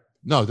there.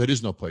 No, there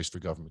is no place for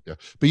government there.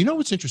 But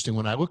what's interesting,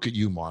 when I look at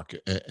you, Mark,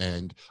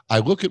 and I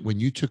look at when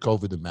you took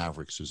over the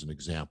Mavericks as an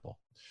example,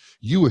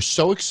 you were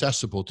so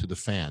accessible to the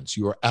fans.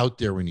 You were out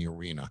there in the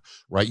arena,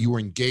 right? You were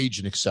engaged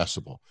and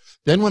accessible.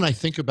 Then when I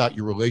think about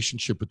your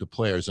relationship with the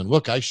players, and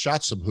look, I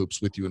shot some hoops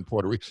with you in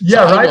Puerto Rico.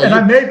 Yeah, so right. And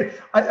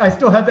I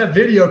still have that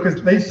video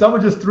because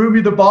someone just threw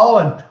me the ball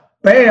and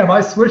bam,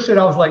 I swished it.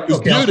 I was like,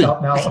 okay, I'll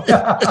stop now.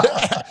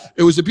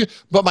 It was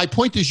but my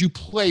point is, you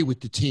play with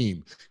the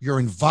team. You're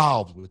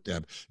involved with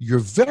them. You're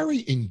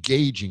very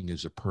engaging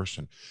as a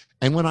person.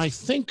 And when I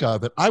think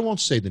of it, I won't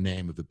say the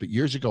name of it, but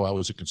years ago, I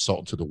was a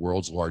consultant to the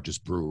world's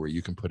largest brewery.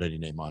 You can put any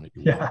name on it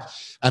you want.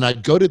 And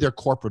I'd go to their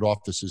corporate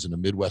offices in a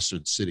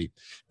Midwestern city,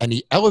 and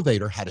the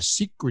elevator had a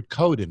secret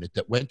code in it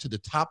that went to the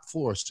top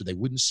floor so they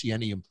wouldn't see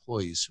any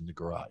employees from the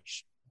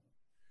garage.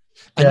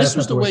 And this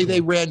was the way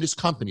they ran these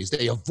companies.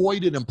 They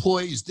avoided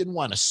employees, didn't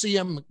want to see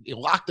them,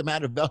 locked them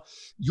out of bell.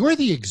 You're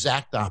the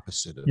exact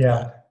opposite of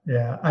that.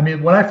 Yeah. I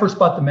mean, when I first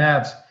bought the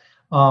Mavs,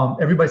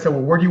 everybody said,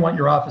 well, where do you want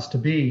your office to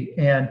be?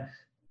 And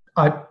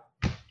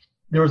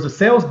there was a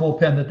sales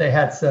bullpen that they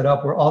had set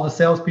up where all the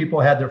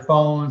salespeople had their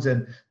phones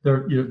and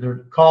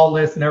their call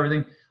list and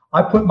everything.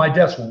 I put my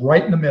desk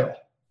right in the middle,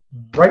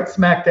 right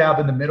smack dab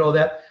in the middle of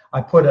that.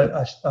 I put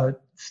a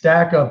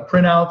stack of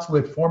printouts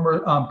with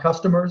former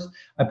customers.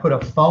 I put a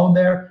phone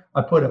there.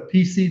 I put a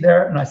PC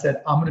there. And I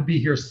said, I'm going to be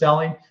here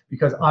selling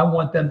because I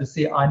want them to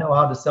see I know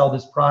how to sell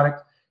this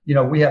product. We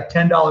have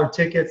 $10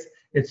 tickets.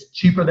 It's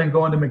cheaper than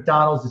going to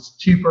McDonald's. It's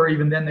cheaper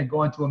even than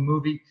going to a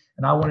movie.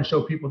 And I want to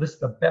show people this is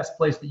the best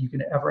place that you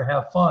can ever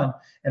have fun.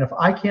 And if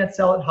I can't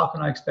sell it, how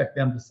can I expect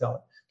them to sell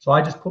it? So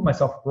I just put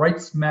myself right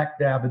smack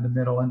dab in the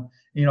middle. And,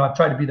 I've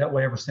tried to be that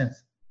way ever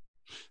since.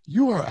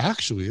 You are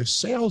actually a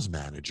sales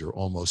manager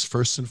almost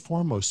first and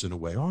foremost in a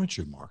way, aren't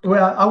you, Mark?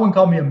 Well, I wouldn't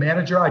call me a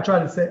manager. I try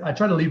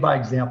to lead by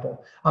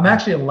example. I'm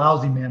actually a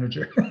lousy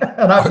manager,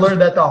 and I've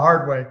learned that the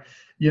hard way.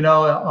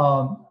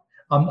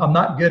 I'm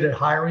not good at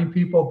hiring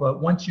people,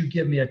 but once you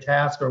give me a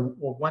task or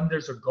when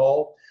there's a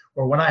goal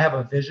or when I have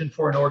a vision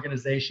for an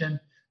organization,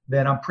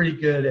 then I'm pretty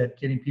good at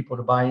getting people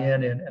to buy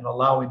in and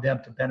allowing them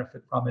to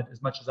benefit from it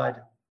as much as I do.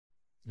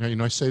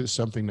 I say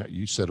something that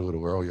you said a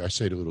little earlier. I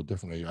say it a little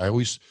differently. I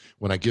always,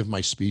 when I give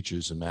my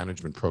speeches and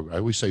management program, I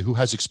always say, who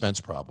has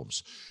expense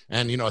problems?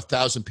 And,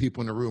 1,000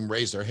 people in the room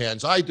raise their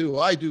hands. I do.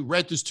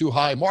 Rent is too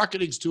high.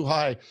 Marketing's too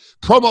high.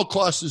 Promo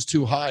cost is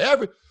too high.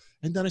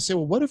 And then I say,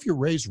 well, what if you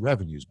raise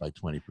revenues by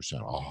 20%?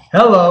 Oh,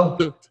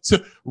 hello. So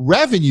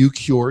revenue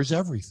cures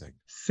everything.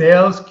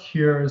 Sales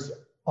cures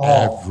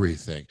all.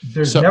 Everything.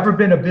 There's never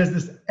been a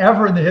business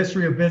ever in the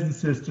history of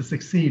businesses to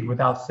succeed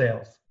without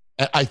sales.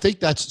 I think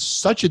that's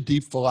such a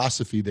deep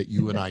philosophy that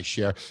you and I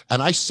share.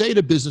 And I say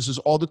to businesses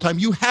all the time,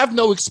 you have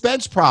no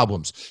expense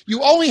problems.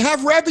 You only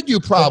have revenue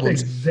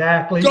problems. That's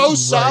exactly. Go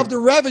solve the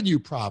revenue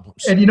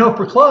problems. And,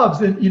 for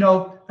clubs and,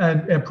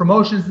 and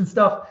promotions and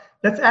stuff,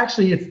 that's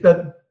actually, it's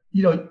the,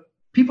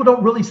 people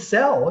don't really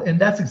sell, and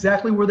that's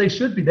exactly where they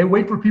should be. They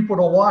wait for people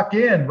to walk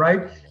in,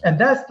 right? And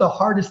that's the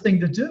hardest thing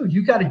to do.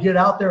 You got to get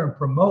out there and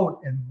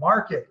promote and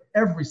market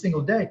every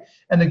single day.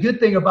 And the good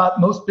thing about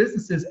most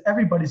businesses,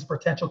 everybody's a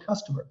potential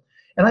customer.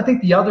 And I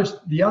think the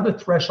other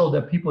threshold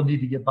that people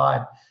need to get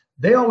by,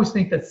 they always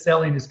think that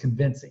selling is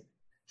convincing.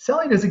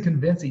 Selling isn't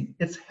convincing,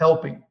 it's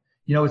helping.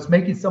 It's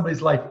making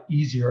somebody's life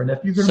easier. And if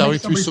you're going to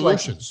make somebody's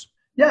solutions.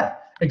 Yeah,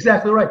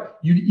 exactly right.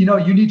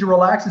 You need to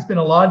relax. It's been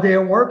a long day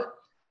at work.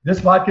 This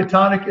vodka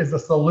tonic is a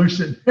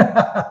solution.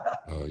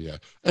 Oh, yeah.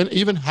 And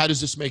even how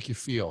does this make you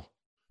feel?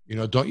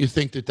 Don't you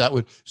think that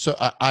would? So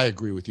I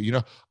agree with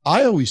you.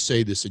 I always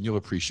say this, and you'll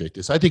appreciate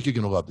this. I think you're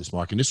going to love this,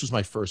 Mark. And this was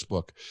my first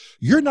book.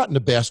 You're not in the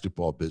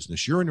basketball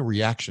business. You're in a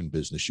reaction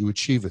business. You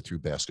achieve it through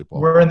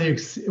basketball. We're in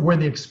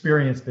the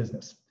experience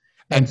business.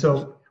 And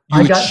so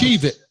you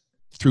achieve it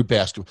through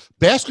basketball.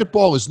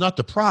 Basketball is not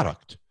the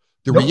product.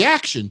 The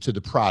reaction to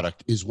the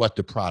product is what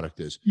the product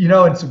is.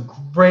 It's a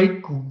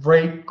great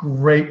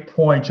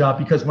point,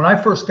 John, because when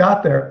I first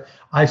got there,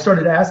 I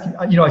started asking,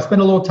 I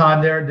spent a little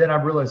time there, and then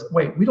I realized,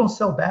 wait, we don't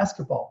sell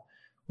basketball.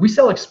 We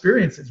sell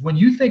experiences. When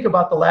you think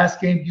about the last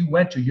game you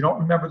went to, you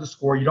don't remember the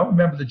score, you don't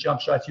remember the jump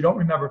shots, you don't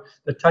remember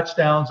the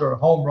touchdowns or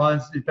home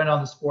runs, depending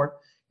on the sport.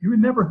 You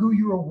remember who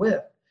you were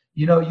with.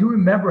 You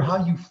remember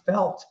how you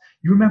felt.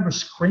 You remember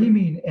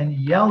screaming and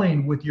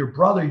yelling with your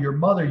brother, your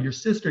mother, your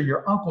sister,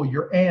 your uncle,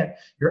 your aunt,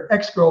 your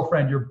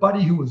ex-girlfriend, your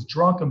buddy who was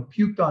drunk and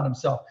puked on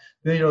himself.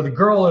 The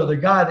girl or the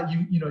guy that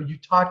you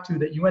talked to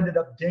that you ended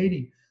up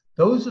dating.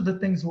 Those are the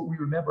things that we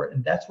remember,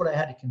 and that's what I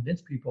had to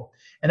convince people.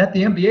 And at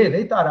the NBA,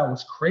 they thought I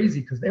was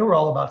crazy because they were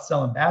all about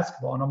selling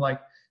basketball, and I'm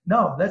like,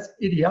 no, that's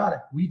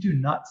idiotic. We do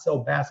not sell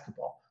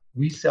basketball.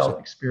 We sell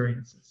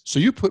experiences. So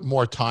you put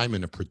more time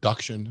into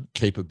production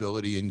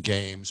capability in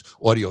games,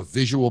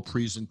 audio-visual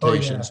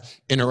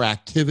presentations,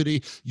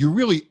 interactivity. You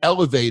really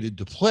elevated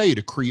the play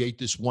to create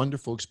this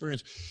wonderful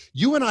experience.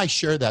 You and I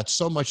share that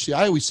so much. See,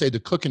 I always say the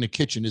cook in the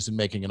kitchen isn't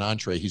making an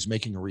entree. He's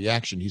making a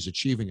reaction. He's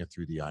achieving it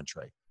through the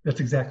entree. That's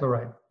exactly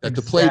right. That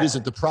the plate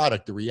isn't the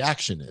product. The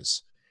reaction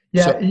is.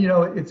 Yeah,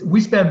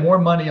 we spend more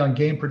money on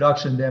game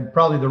production than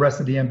probably the rest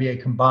of the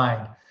NBA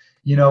combined.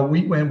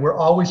 When we're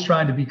always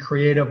trying to be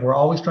creative, we're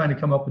always trying to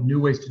come up with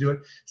new ways to do it.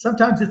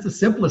 Sometimes it's the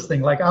simplest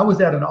thing. Like I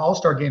was at an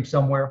all-star game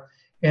somewhere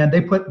and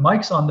they put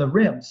mics on the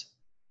rims.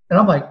 And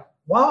I'm like,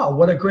 wow,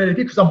 what a great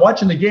idea. Because I'm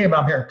watching the game and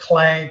I'm hearing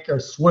clank or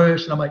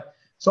swoosh. And I'm like,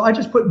 so I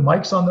just put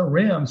mics on the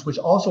rims, which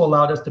also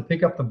allowed us to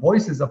pick up the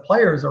voices of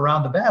players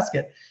around the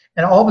basket.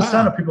 And all of a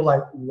sudden people are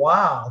like,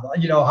 wow,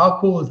 how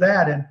cool is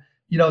that? And,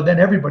 then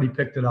everybody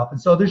picked it up. And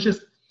so there's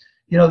just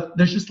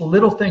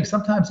little things.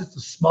 Sometimes it's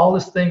the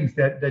smallest things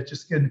that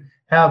just can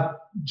have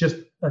just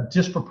a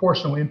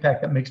disproportionate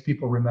impact that makes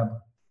people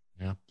remember.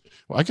 Yeah.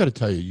 Well, I got to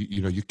tell you,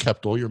 you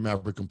kept all your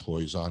Maverick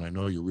employees on. I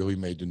know you really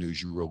made the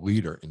news. You were a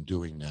leader in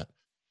doing that.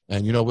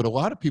 And, what a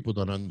lot of people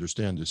don't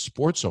understand is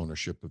sports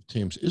ownership of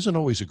teams isn't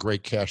always a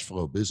great cash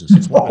flow business.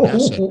 It's more of an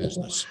asset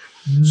business.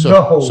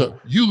 So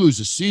you lose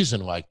a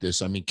season like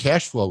this,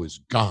 cash flow is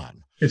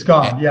gone. It's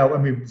gone.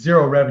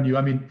 Zero revenue.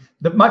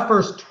 My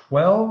first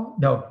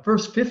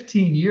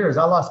 15 years,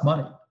 I lost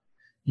money.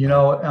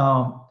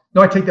 No,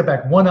 I take that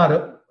back.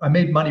 I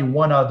made money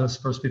one out of those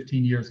first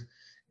 15 years.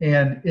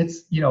 And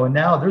it's, and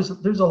now there's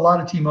a lot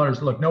of team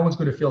owners. Look, no one's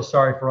going to feel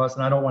sorry for us,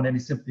 and I don't want any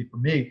sympathy for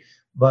me,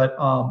 but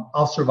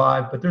I'll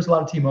survive. But there's a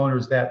lot of team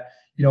owners that,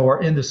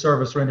 are in the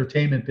service or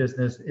entertainment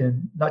business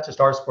in not just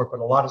our sport, but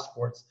a lot of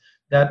sports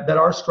that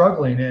are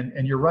struggling.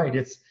 And you're right.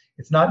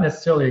 It's not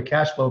necessarily a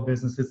cash flow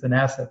business. It's an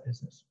asset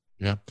business.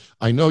 Yeah.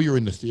 I know you're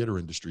in the theater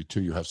industry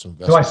too. You have some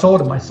investments. So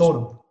I sold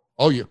them.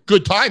 Oh, yeah.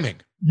 Good timing.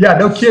 Yeah,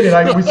 no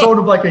kidding. We sold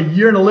them like a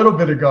year and a little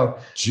bit ago.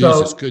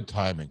 Jesus, good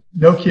timing.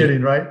 No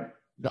kidding, right?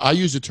 I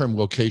use the term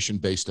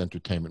location-based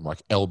entertainment, Mark,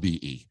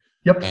 LBE.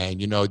 Yep.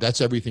 And,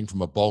 that's everything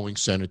from a bowling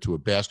center to a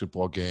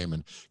basketball game.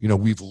 And,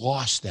 we've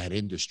lost that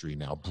industry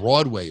now.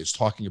 Broadway is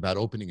talking about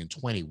opening in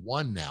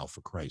 21 now,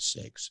 for Christ's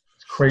sakes.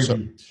 It's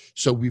crazy.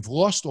 So we've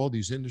lost all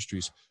these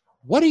industries.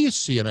 What do you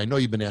see? And I know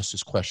you've been asked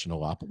this question a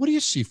lot, but what do you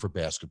see for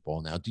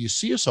basketball now? Do you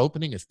see us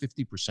opening at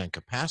 50%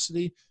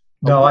 capacity?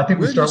 No, I think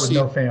we start with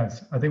no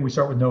fans. I think we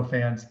start with no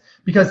fans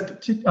because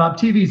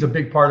TV is a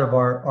big part of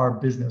our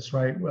business,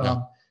 right?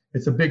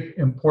 It's a big,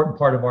 important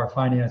part of our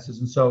finances.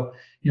 And so,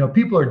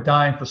 people are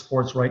dying for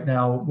sports right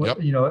now. Yep.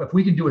 If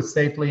we can do it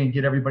safely and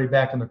get everybody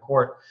back in the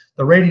court,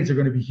 the ratings are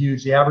going to be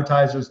huge. The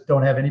advertisers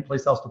don't have any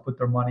place else to put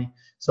their money.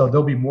 So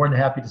they'll be more than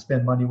happy to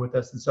spend money with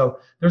us. And so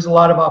there's a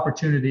lot of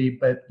opportunity,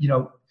 but,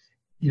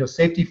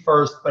 safety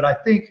first. But I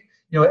think,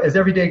 as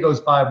every day goes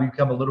by, we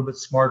become a little bit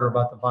smarter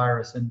about the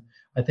virus. And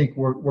I think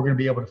we're going to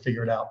be able to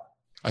figure it out.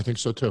 I think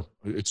so too.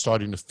 It's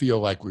starting to feel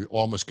like we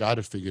almost got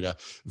it figured out.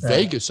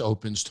 Vegas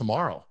opens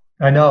tomorrow.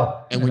 I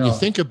know. And when you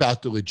think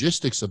about the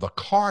logistics of a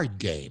card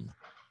game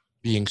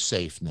being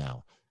safe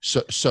now,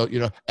 so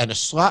and a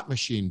slot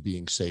machine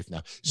being safe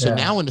now. So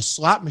now when the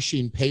slot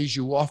machine pays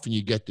you off and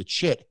you get the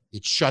chit,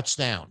 it shuts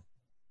down.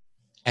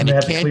 and they it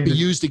have to can't clean be it.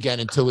 used again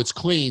until it's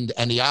cleaned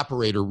and the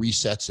operator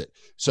resets it.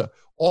 So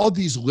all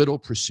these little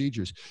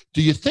procedures.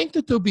 Do you think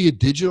that there'll be a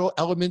digital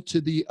element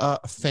to the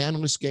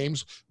fanless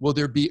games? Will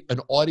there be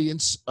an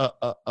audience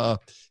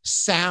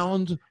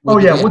sound? Will Oh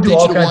there yeah, be a we'll do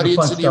all digital kinds of audience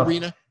fun in the stuff.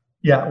 arena?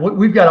 Yeah,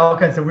 we've got all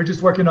kinds of. We're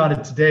just working on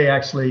it today,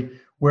 actually,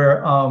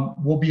 where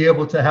we'll be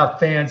able to have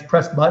fans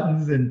press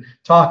buttons and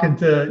talk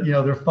into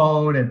their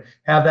phone and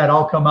have that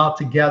all come out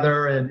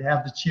together and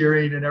have the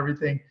cheering and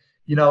everything.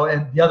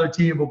 And the other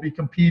team will be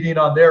competing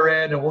on their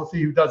end, and we'll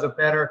see who does it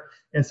better.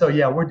 And so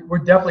yeah, we're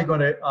definitely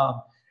going to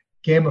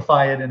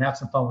gamify it and have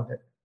some fun with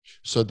it.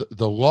 So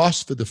the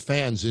loss for the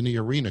fans in the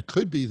arena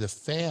could be the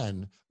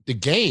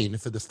gain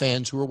for the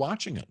fans who are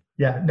watching it.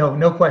 Yeah,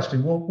 no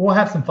question. We'll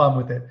have some fun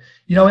with it.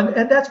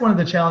 And that's one of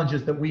the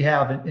challenges that we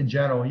have in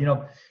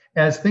general.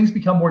 As things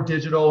become more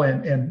digital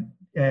and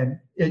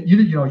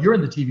you're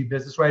in the TV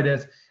business, right?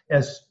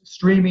 As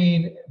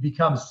streaming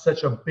becomes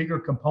such a bigger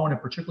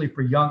component, particularly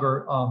for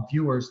younger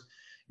viewers,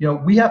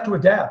 we have to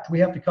adapt. We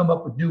have to come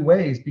up with new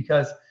ways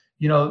because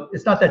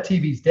it's not that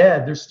TV's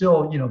dead. There's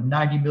still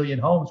 90 million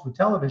homes with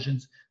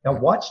televisions that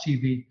watch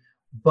TV,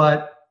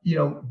 but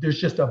there's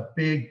just a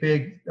big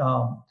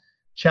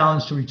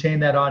challenge to retain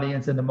that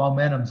audience, and the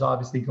momentum's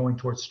obviously going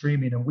towards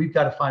streaming, and we've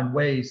got to find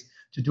ways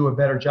to do a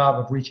better job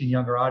of reaching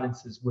younger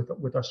audiences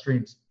with our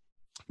streams.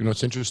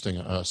 It's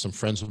interesting. Some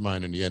friends of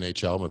mine in the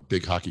NHL, I'm a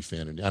big hockey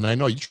fan, and I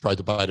know you tried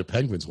to buy the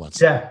Penguins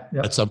once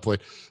at some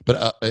point,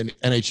 but in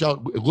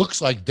NHL, it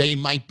looks like they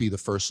might be the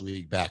first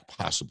league back,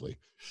 possibly.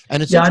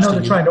 And it's I know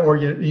they're trying to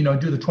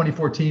do the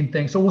 2014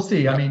 thing, so we'll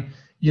see. I mean,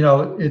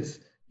 it's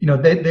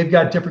they've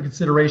got different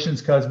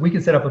considerations because we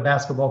can set up a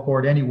basketball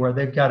court anywhere.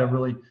 They've got to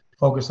really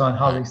focus on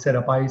how they set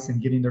up ice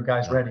and getting their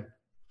guys ready.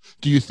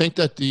 Do you think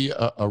that the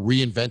a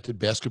reinvented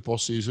basketball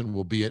season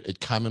will be at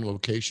common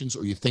locations,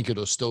 or you think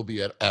it'll still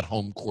be at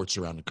home courts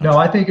around the country? No,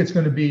 I think it's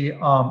going to be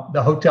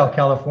the Hotel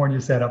California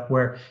setup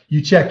where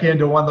you check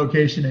into one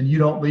location and you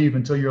don't leave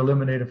until you're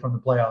eliminated from the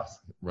playoffs.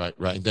 Right.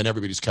 And then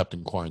everybody's kept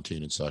in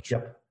quarantine and such.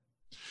 Yep.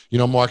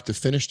 Mark, to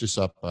finish this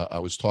up, I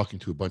was talking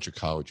to a bunch of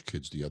college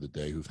kids the other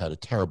day who've had a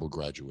terrible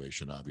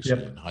graduation,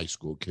 obviously, and high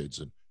school kids.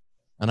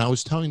 And I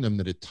was telling them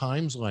that at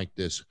times like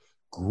this,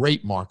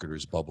 great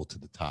marketers bubble to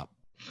the top.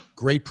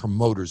 Great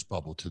promoters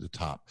bubble to the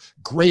top.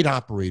 Great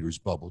operators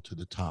bubble to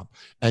the top.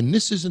 And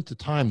this isn't the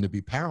time to be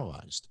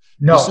paralyzed.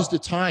 No. This is the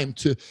time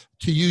to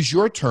use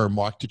your term,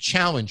 Mark, to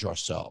challenge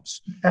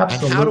ourselves.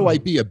 Absolutely. And how do I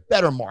be a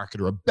better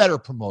marketer, a better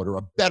promoter,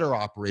 a better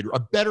operator, a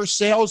better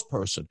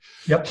salesperson?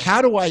 Yep.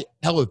 How do I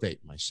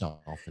elevate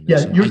myself in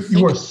this? Yeah,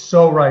 you are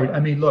so right.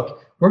 I mean,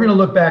 look, we're going to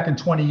look back in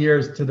 20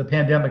 years to the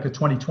pandemic of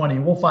 2020,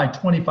 and we'll find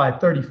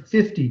 25, 30,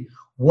 50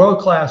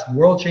 world-class,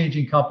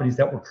 world-changing companies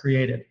that were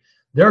created.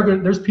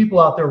 There's people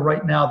out there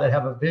right now that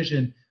have a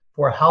vision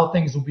for how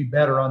things will be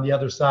better on the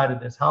other side of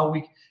this. How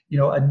we,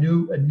 a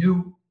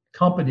new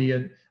company,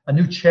 a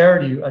new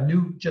charity, a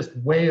new just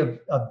way of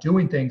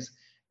doing things,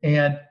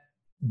 and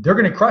they're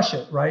going to crush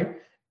it, right?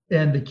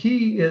 And the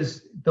key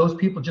is those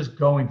people just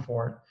going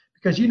for it,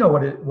 because you know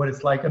what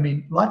it's like. I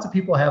mean, lots of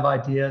people have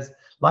ideas,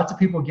 lots of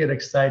people get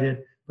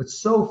excited, but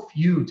so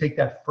few take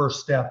that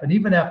first step. And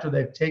even after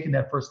they've taken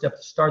that first step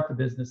to start the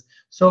business,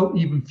 so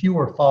even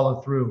fewer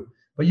follow through.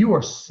 But you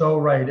are so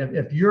right.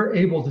 If you're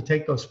able to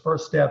take those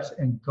first steps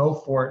and go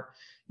for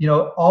it,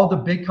 all the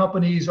big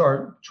companies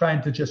are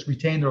trying to just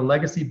retain their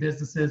legacy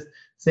businesses.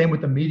 Same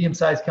with the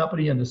medium-sized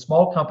company and the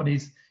small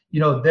companies.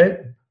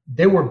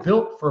 They were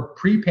built for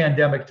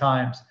pre-pandemic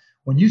times.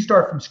 When you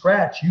start from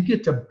scratch, you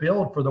get to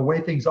build for the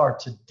way things are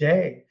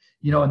today,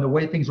 and the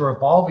way things are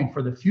evolving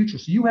for the future.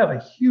 So you have a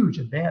huge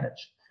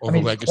advantage.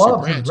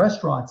 Clubs and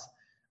restaurants.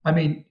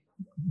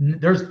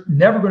 There's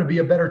never going to be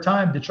a better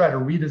time to try to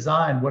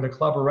redesign what a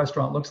club or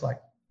restaurant looks like.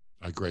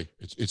 I agree.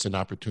 It's an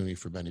opportunity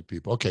for many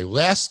people. Okay,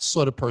 last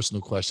sort of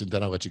personal question,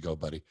 then I'll let you go,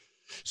 buddy.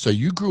 So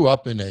you grew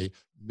up in a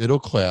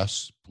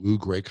middle-class, blue,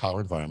 gray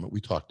collar environment.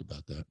 We talked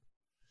about that.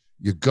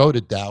 You go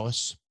to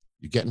Dallas,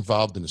 you get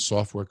involved in a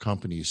software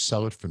company, you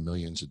sell it for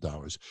millions of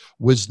dollars.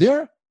 Was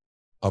there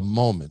a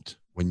moment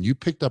when you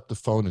picked up the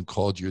phone and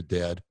called your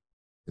dad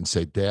and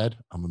said, "Dad,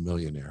 I'm a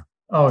millionaire.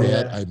 Oh,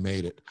 Dad, yeah. I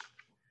made it."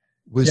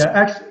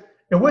 Actually,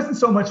 it wasn't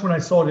so much when I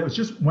sold it. It was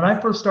just when I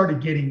first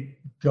started getting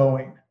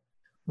going,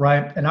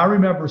 right? And I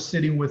remember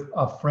sitting with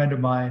a friend of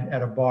mine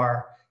at a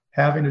bar,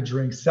 having a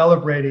drink,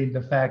 celebrating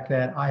the fact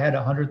that I had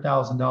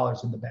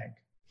 $100,000 in the bank.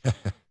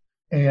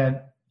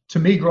 And to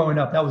me, growing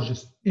up, that was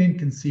just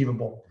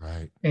inconceivable.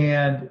 Right.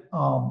 And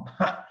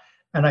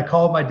and I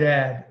called my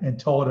dad and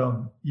told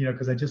him,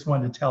 because I just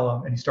wanted to tell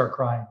him, and he started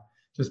crying,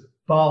 just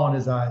bawling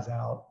his eyes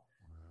out.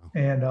 Wow.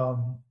 And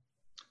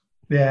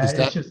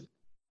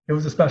it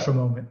was a special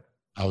moment.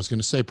 I was going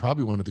to say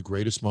probably one of the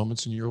greatest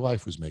moments in your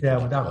life was making. Yeah,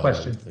 without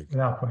question.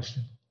 Without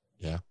question.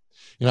 Yeah.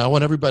 I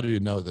want everybody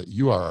to know that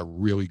you are a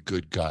really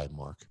good guy,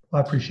 Mark.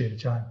 Well, I appreciate it,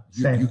 John.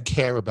 You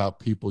care about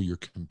people. You're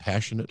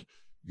compassionate.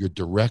 You're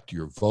direct.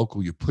 You're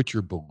vocal. You put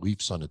your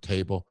beliefs on the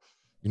table.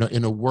 You know,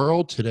 in a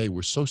world today,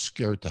 we're so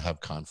scared to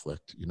have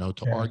conflict, you know,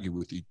 to Yeah. argue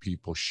with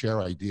people,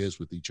 share ideas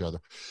with each other.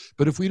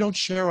 But if we don't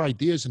share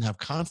ideas and have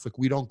conflict,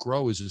 we don't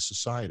grow as a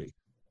society.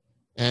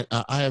 And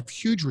I have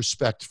huge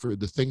respect for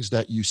the things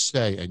that you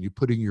say and you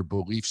putting your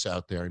beliefs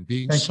out there and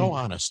being Thank so you.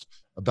 honest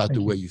about Thank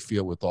the way you. you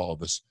feel with all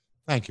of us.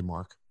 Thank you,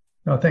 Mark.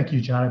 No, thank you,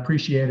 John. I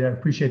appreciate it. I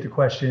appreciate the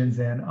questions,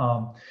 and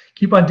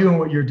keep on doing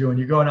what you're doing.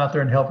 You're going out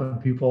there and helping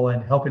people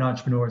and helping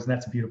entrepreneurs, and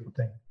that's a beautiful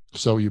thing.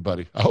 So are you,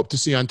 buddy. I hope to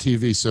see you on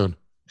TV soon.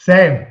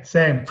 Same.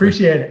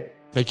 Appreciate it.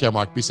 Take care,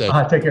 Mark. Be safe.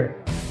 Take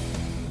care.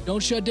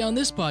 Don't shut down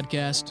this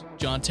podcast.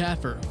 John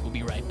Taffer will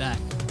be right back.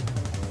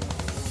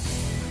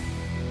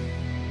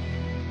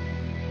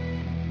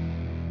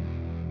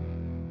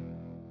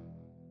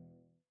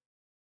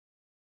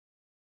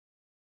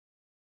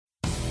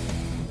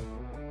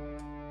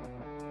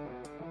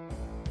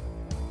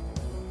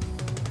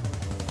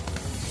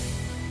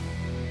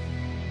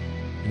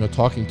 You know,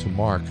 talking to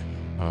Mark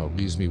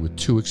leaves me with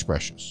two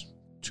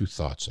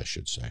thoughts, I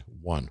should say.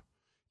 One,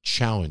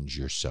 challenge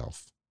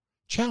yourself.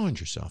 Challenge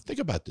yourself. Think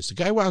about this. The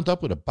guy wound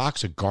up with a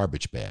box of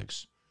garbage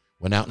bags,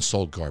 went out and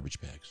sold garbage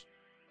bags.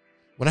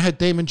 When I had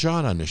Damon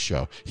John on this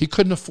show, he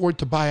couldn't afford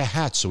to buy a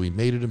hat, so he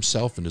made it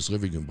himself in his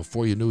living room.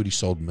 Before you knew it, he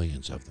sold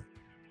millions of them.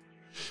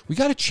 We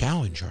got to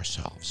challenge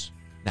ourselves.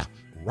 Now,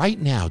 right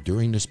now,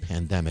 during this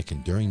pandemic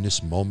and during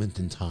this moment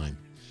in time,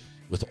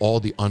 with all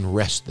the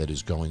unrest that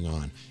is going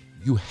on,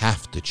 you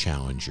have to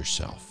challenge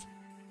yourself.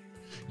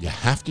 You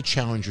have to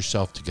challenge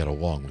yourself to get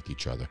along with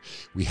each other.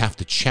 We have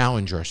to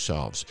challenge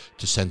ourselves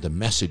to send a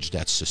message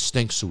that's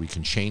succinct so we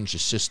can change the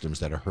systems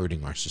that are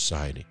hurting our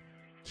society.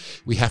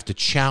 We have to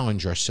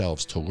challenge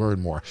ourselves to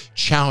learn more,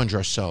 challenge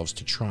ourselves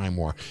to try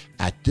more.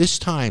 At this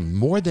time,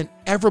 more than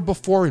ever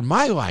before in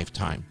my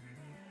lifetime,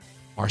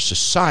 our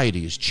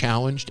society is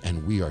challenged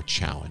and we are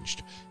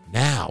challenged.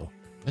 Now,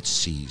 let's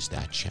seize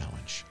that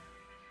challenge.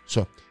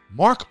 So,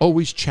 Mark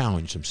always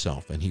challenged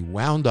himself, and he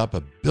wound up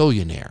a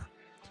billionaire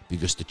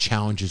because the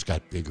challenges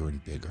got bigger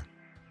and bigger.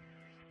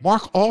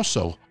 Mark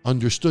also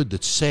understood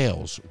that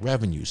sales,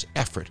 revenues,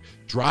 effort,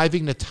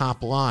 driving the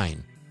top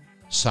line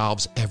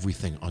solves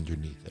everything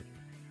underneath it.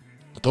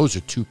 Those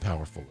are two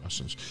powerful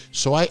lessons.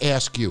 So I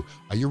ask you,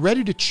 are you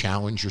ready to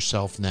challenge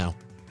yourself now?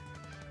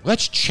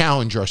 Let's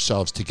challenge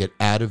ourselves to get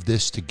out of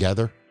this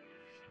together.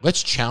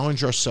 Let's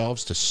challenge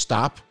ourselves to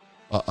stop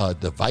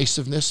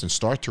divisiveness and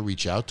start to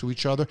reach out to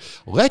each other.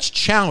 Let's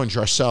challenge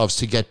ourselves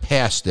to get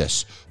past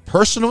this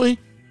personally,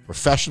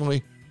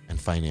 professionally, and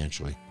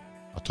financially.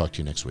 I'll talk to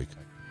you next week.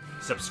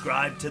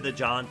 Subscribe to the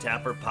John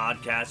Taffer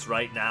Podcast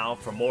right now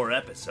for more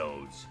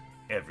episodes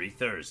every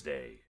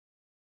Thursday.